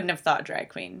Monroe. I wouldn't have thought drag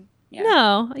queen. Yeah.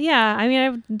 No. Yeah. I mean,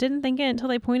 I didn't think it until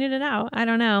they pointed it out. I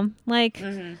don't know. I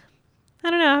don't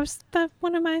know.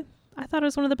 I thought it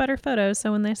was one of the better photos.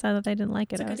 So when they said that they didn't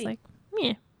like it, I was like,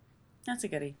 meh. That's a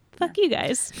goodie. Fuck you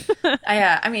guys.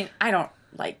 I don't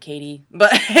like Katie,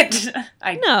 but she's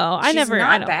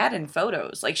not bad in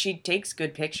photos. She takes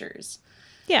good pictures.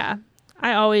 Yeah.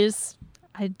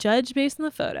 I judge based on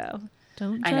the photo.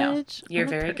 Don't judge. I know. You're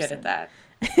very good at that.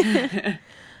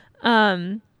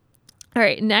 All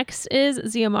right. Next is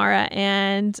Xiomara,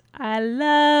 and I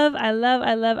love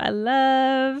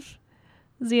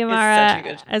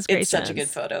Xiomara as Grace. It's such a good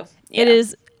photo. Yeah. It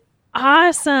is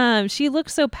awesome. She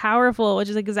looks so powerful, which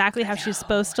is exactly how she's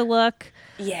supposed to look.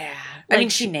 Yeah. Like, I mean,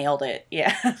 she nailed it.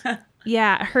 Yeah.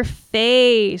 Yeah, her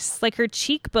face, like her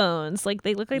cheekbones, like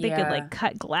they look like they could like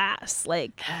cut glass.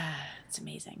 Like it's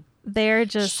amazing. They're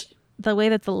just the way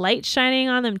that the light's shining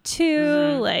on them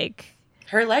too. Like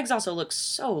her legs also look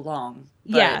so long.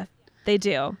 Yeah, they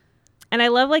do. And I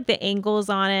love like the angles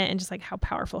on it and just like how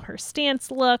powerful her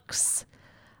stance looks.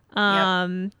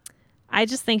 I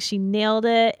just think she nailed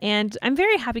it, and I'm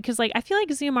very happy because like I feel like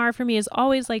Xiomara for me is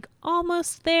always like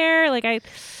almost there. Like I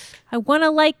want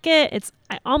to like it.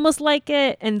 I almost like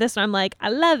it, and this one I'm like I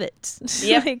love it.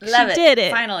 Yep, like, love she it. did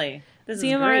it. Finally, this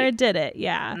Xiomara is great. did it.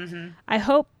 Yeah.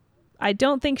 I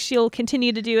don't think she'll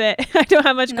continue to do it. I don't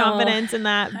have much confidence in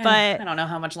that, but I don't know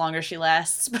how much longer she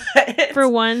lasts. But for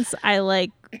once, I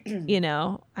like,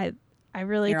 I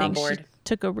really think she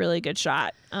took a really good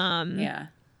shot. Yeah.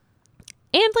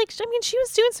 And like, I mean, she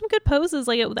was doing some good poses.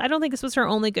 Like, I don't think this was her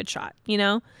only good shot,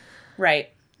 Right.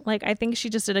 Like, I think she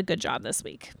just did a good job this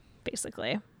week,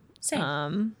 basically.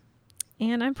 Same.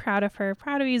 And I'm proud of her.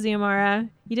 Proud of you, Xiomara.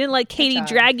 You didn't let Katie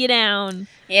drag you down.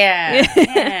 Yeah.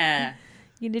 Yeah.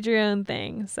 You did your own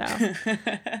thing. So.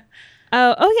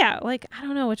 Oh yeah. Like, I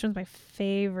don't know which ones my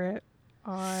favorite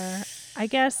are. I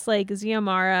guess like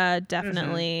Xiomara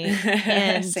definitely,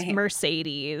 and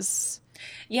Mercedes.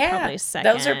 Yeah. Probably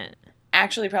second. Those are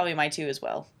actually probably my two as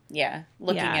well. Yeah.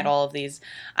 Looking at all of these,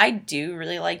 I do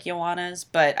really like Ioana's,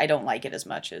 but I don't like it as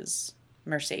much as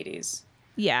Mercedes.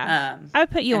 Yeah. I would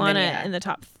put Ioana in the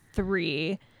top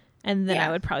 3, and then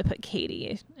I would probably put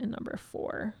Katie in number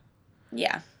 4.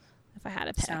 Yeah. If I had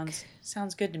to pick.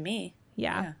 Sounds good to me.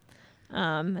 Yeah.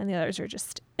 And the others are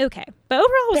just okay. But overall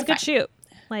it was a good shoot.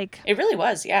 Like it really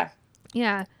was, yeah.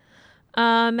 Yeah.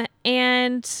 And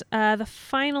the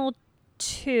final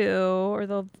 2, or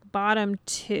the bottom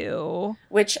 2,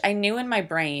 which I knew in my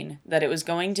brain that it was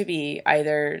going to be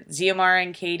either Xiomara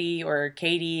and Katie, or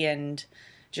Katie and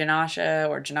Janasha,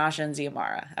 or Janasha and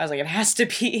Xiomara. I was like, it has to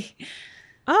be.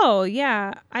 Oh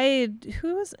yeah,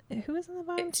 who was in the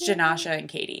bottom? It's 2? Janasha and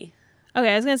Katie.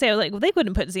 Okay, I was gonna say, I was like, well, they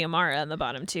wouldn't put Xiomara in the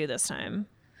bottom 2 this time.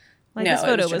 Like, no, this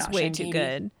photo was way too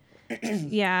good.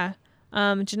 Yeah,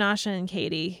 Janasha and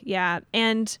Katie. Yeah,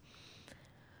 and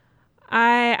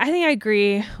I think I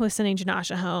agree with sending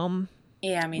Janasha home.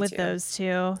 Yeah, me too. With those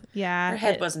two. Yeah, her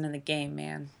head wasn't in the game,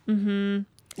 man. Mm-hmm.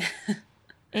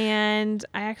 And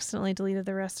I accidentally deleted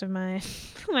the rest of my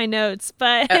notes,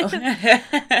 but what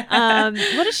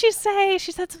did she say?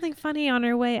 She said something funny on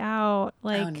her way out.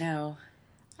 Like, oh no,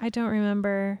 I don't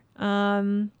remember.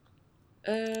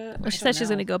 She said she's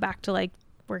gonna go back to like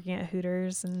working at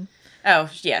Hooters, and oh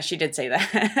yeah, she did say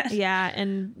that. Yeah,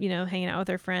 and hanging out with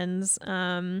her friends.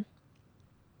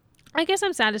 I guess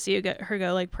I'm sad to see her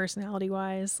go, like, personality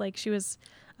wise. Like, she was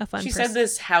a fun. She said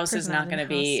this house is not gonna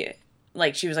be.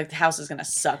 Like, she was like, the house is going to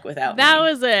suck without me. That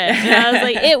was it. And I was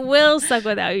like, it will suck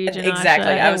without you, Janasha.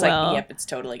 Exactly. I was like, yep, it's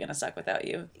totally going to suck without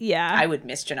you. Yeah. I would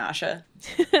miss Janasha.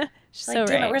 She's like, so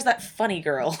damn it, where's that funny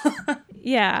girl?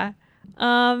 Yeah.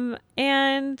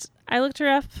 And I looked her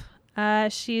up.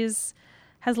 She's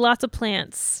has lots of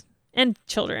plants and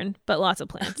children, but lots of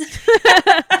plants.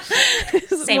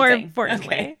 Same More thing. importantly.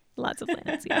 Okay. Lots of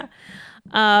plants, yeah.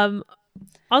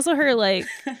 Also, her, like,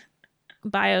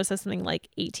 bio says something like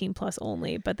 18 plus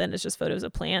only, but then it's just photos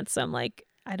of plants. So I'm like,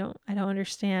 I don't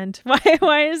understand why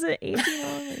is it 18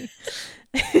 only?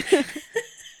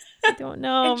 I don't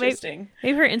know. Interesting.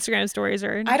 Maybe her Instagram stories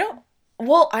are.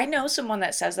 I know someone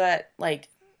that says that, like,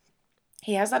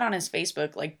 he has that on his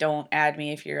Facebook, like, don't add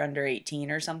me if you're under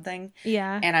 18 or something.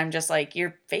 Yeah. And I'm just like,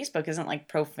 your Facebook isn't, like,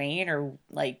 profane or,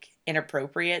 like,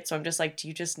 inappropriate. So I'm just like, do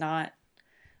you just not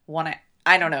want to?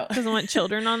 I don't know. Doesn't want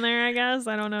children on there, I guess.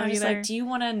 I don't know. I'm just either. like, do you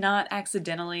want to not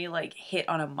accidentally, like, hit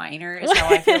on a minor is how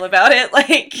I feel about it.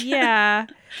 Like, yeah.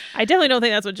 I definitely don't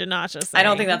think that's what Janasha's saying. I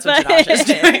don't think that's what Janasha's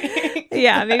doing.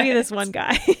 Yeah, maybe this one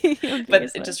guy.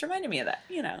 But it just reminded me of that,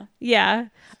 Yeah.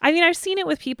 I mean, I've seen it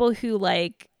with people who,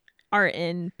 like, are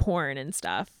in porn and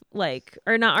stuff. Like,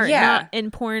 or not in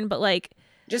porn, but, like,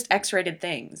 just X-rated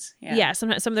things. Yeah.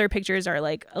 Sometimes some of their pictures are,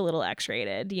 like, a little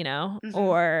X-rated, Mm-hmm.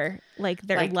 or like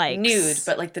they're like nude,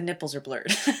 but like the nipples are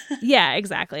blurred. Yeah,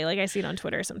 exactly. Like, I see it on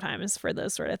Twitter sometimes for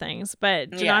those sort of things.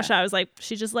 But Janasha, I was like,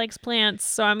 she just likes plants,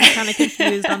 so I'm kind of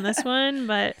confused on this one,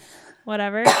 but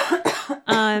whatever.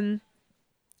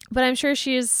 But I'm sure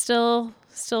she is still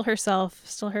herself,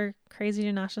 still her crazy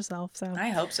Janasha self. So I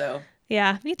hope so.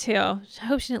 Yeah, me too. I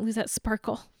hope she didn't lose that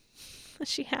sparkle that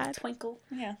she had. Twinkle.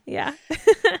 Yeah. Yeah.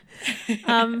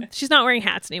 She's not wearing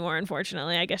hats anymore,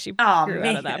 unfortunately. I guess she grew out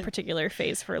of that particular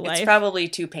phase for life. It's probably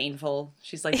too painful.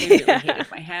 She's like, they really hated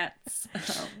my hats.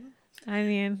 I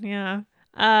mean, yeah.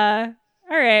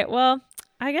 All right. Well,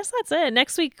 I guess that's it.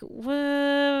 Next week,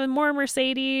 more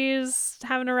Mercedes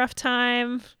having a rough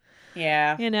time.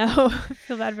 Yeah.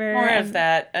 Feel bad for her. More of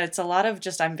that. It's a lot of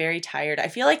just, I'm very tired. I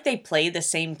feel like they play the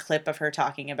same clip of her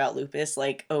talking about lupus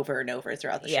like over and over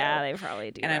throughout the show. Yeah, they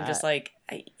probably do. And I'm just like,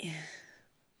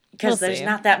 because there's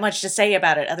not that much to say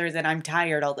about it other than I'm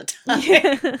tired all the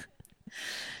time.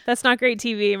 That's not great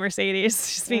TV, Mercedes.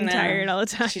 She's being tired all the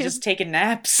time. She's just taking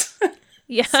naps.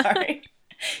 Yeah. Sorry.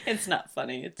 It's not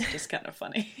funny. It's just kind of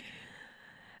funny.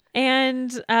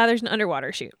 And there's an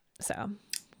underwater shoot. So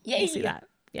we'll see that.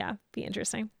 Yeah, be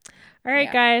interesting. All right,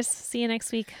 guys. See you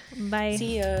next week. Bye.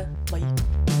 See ya. Bye.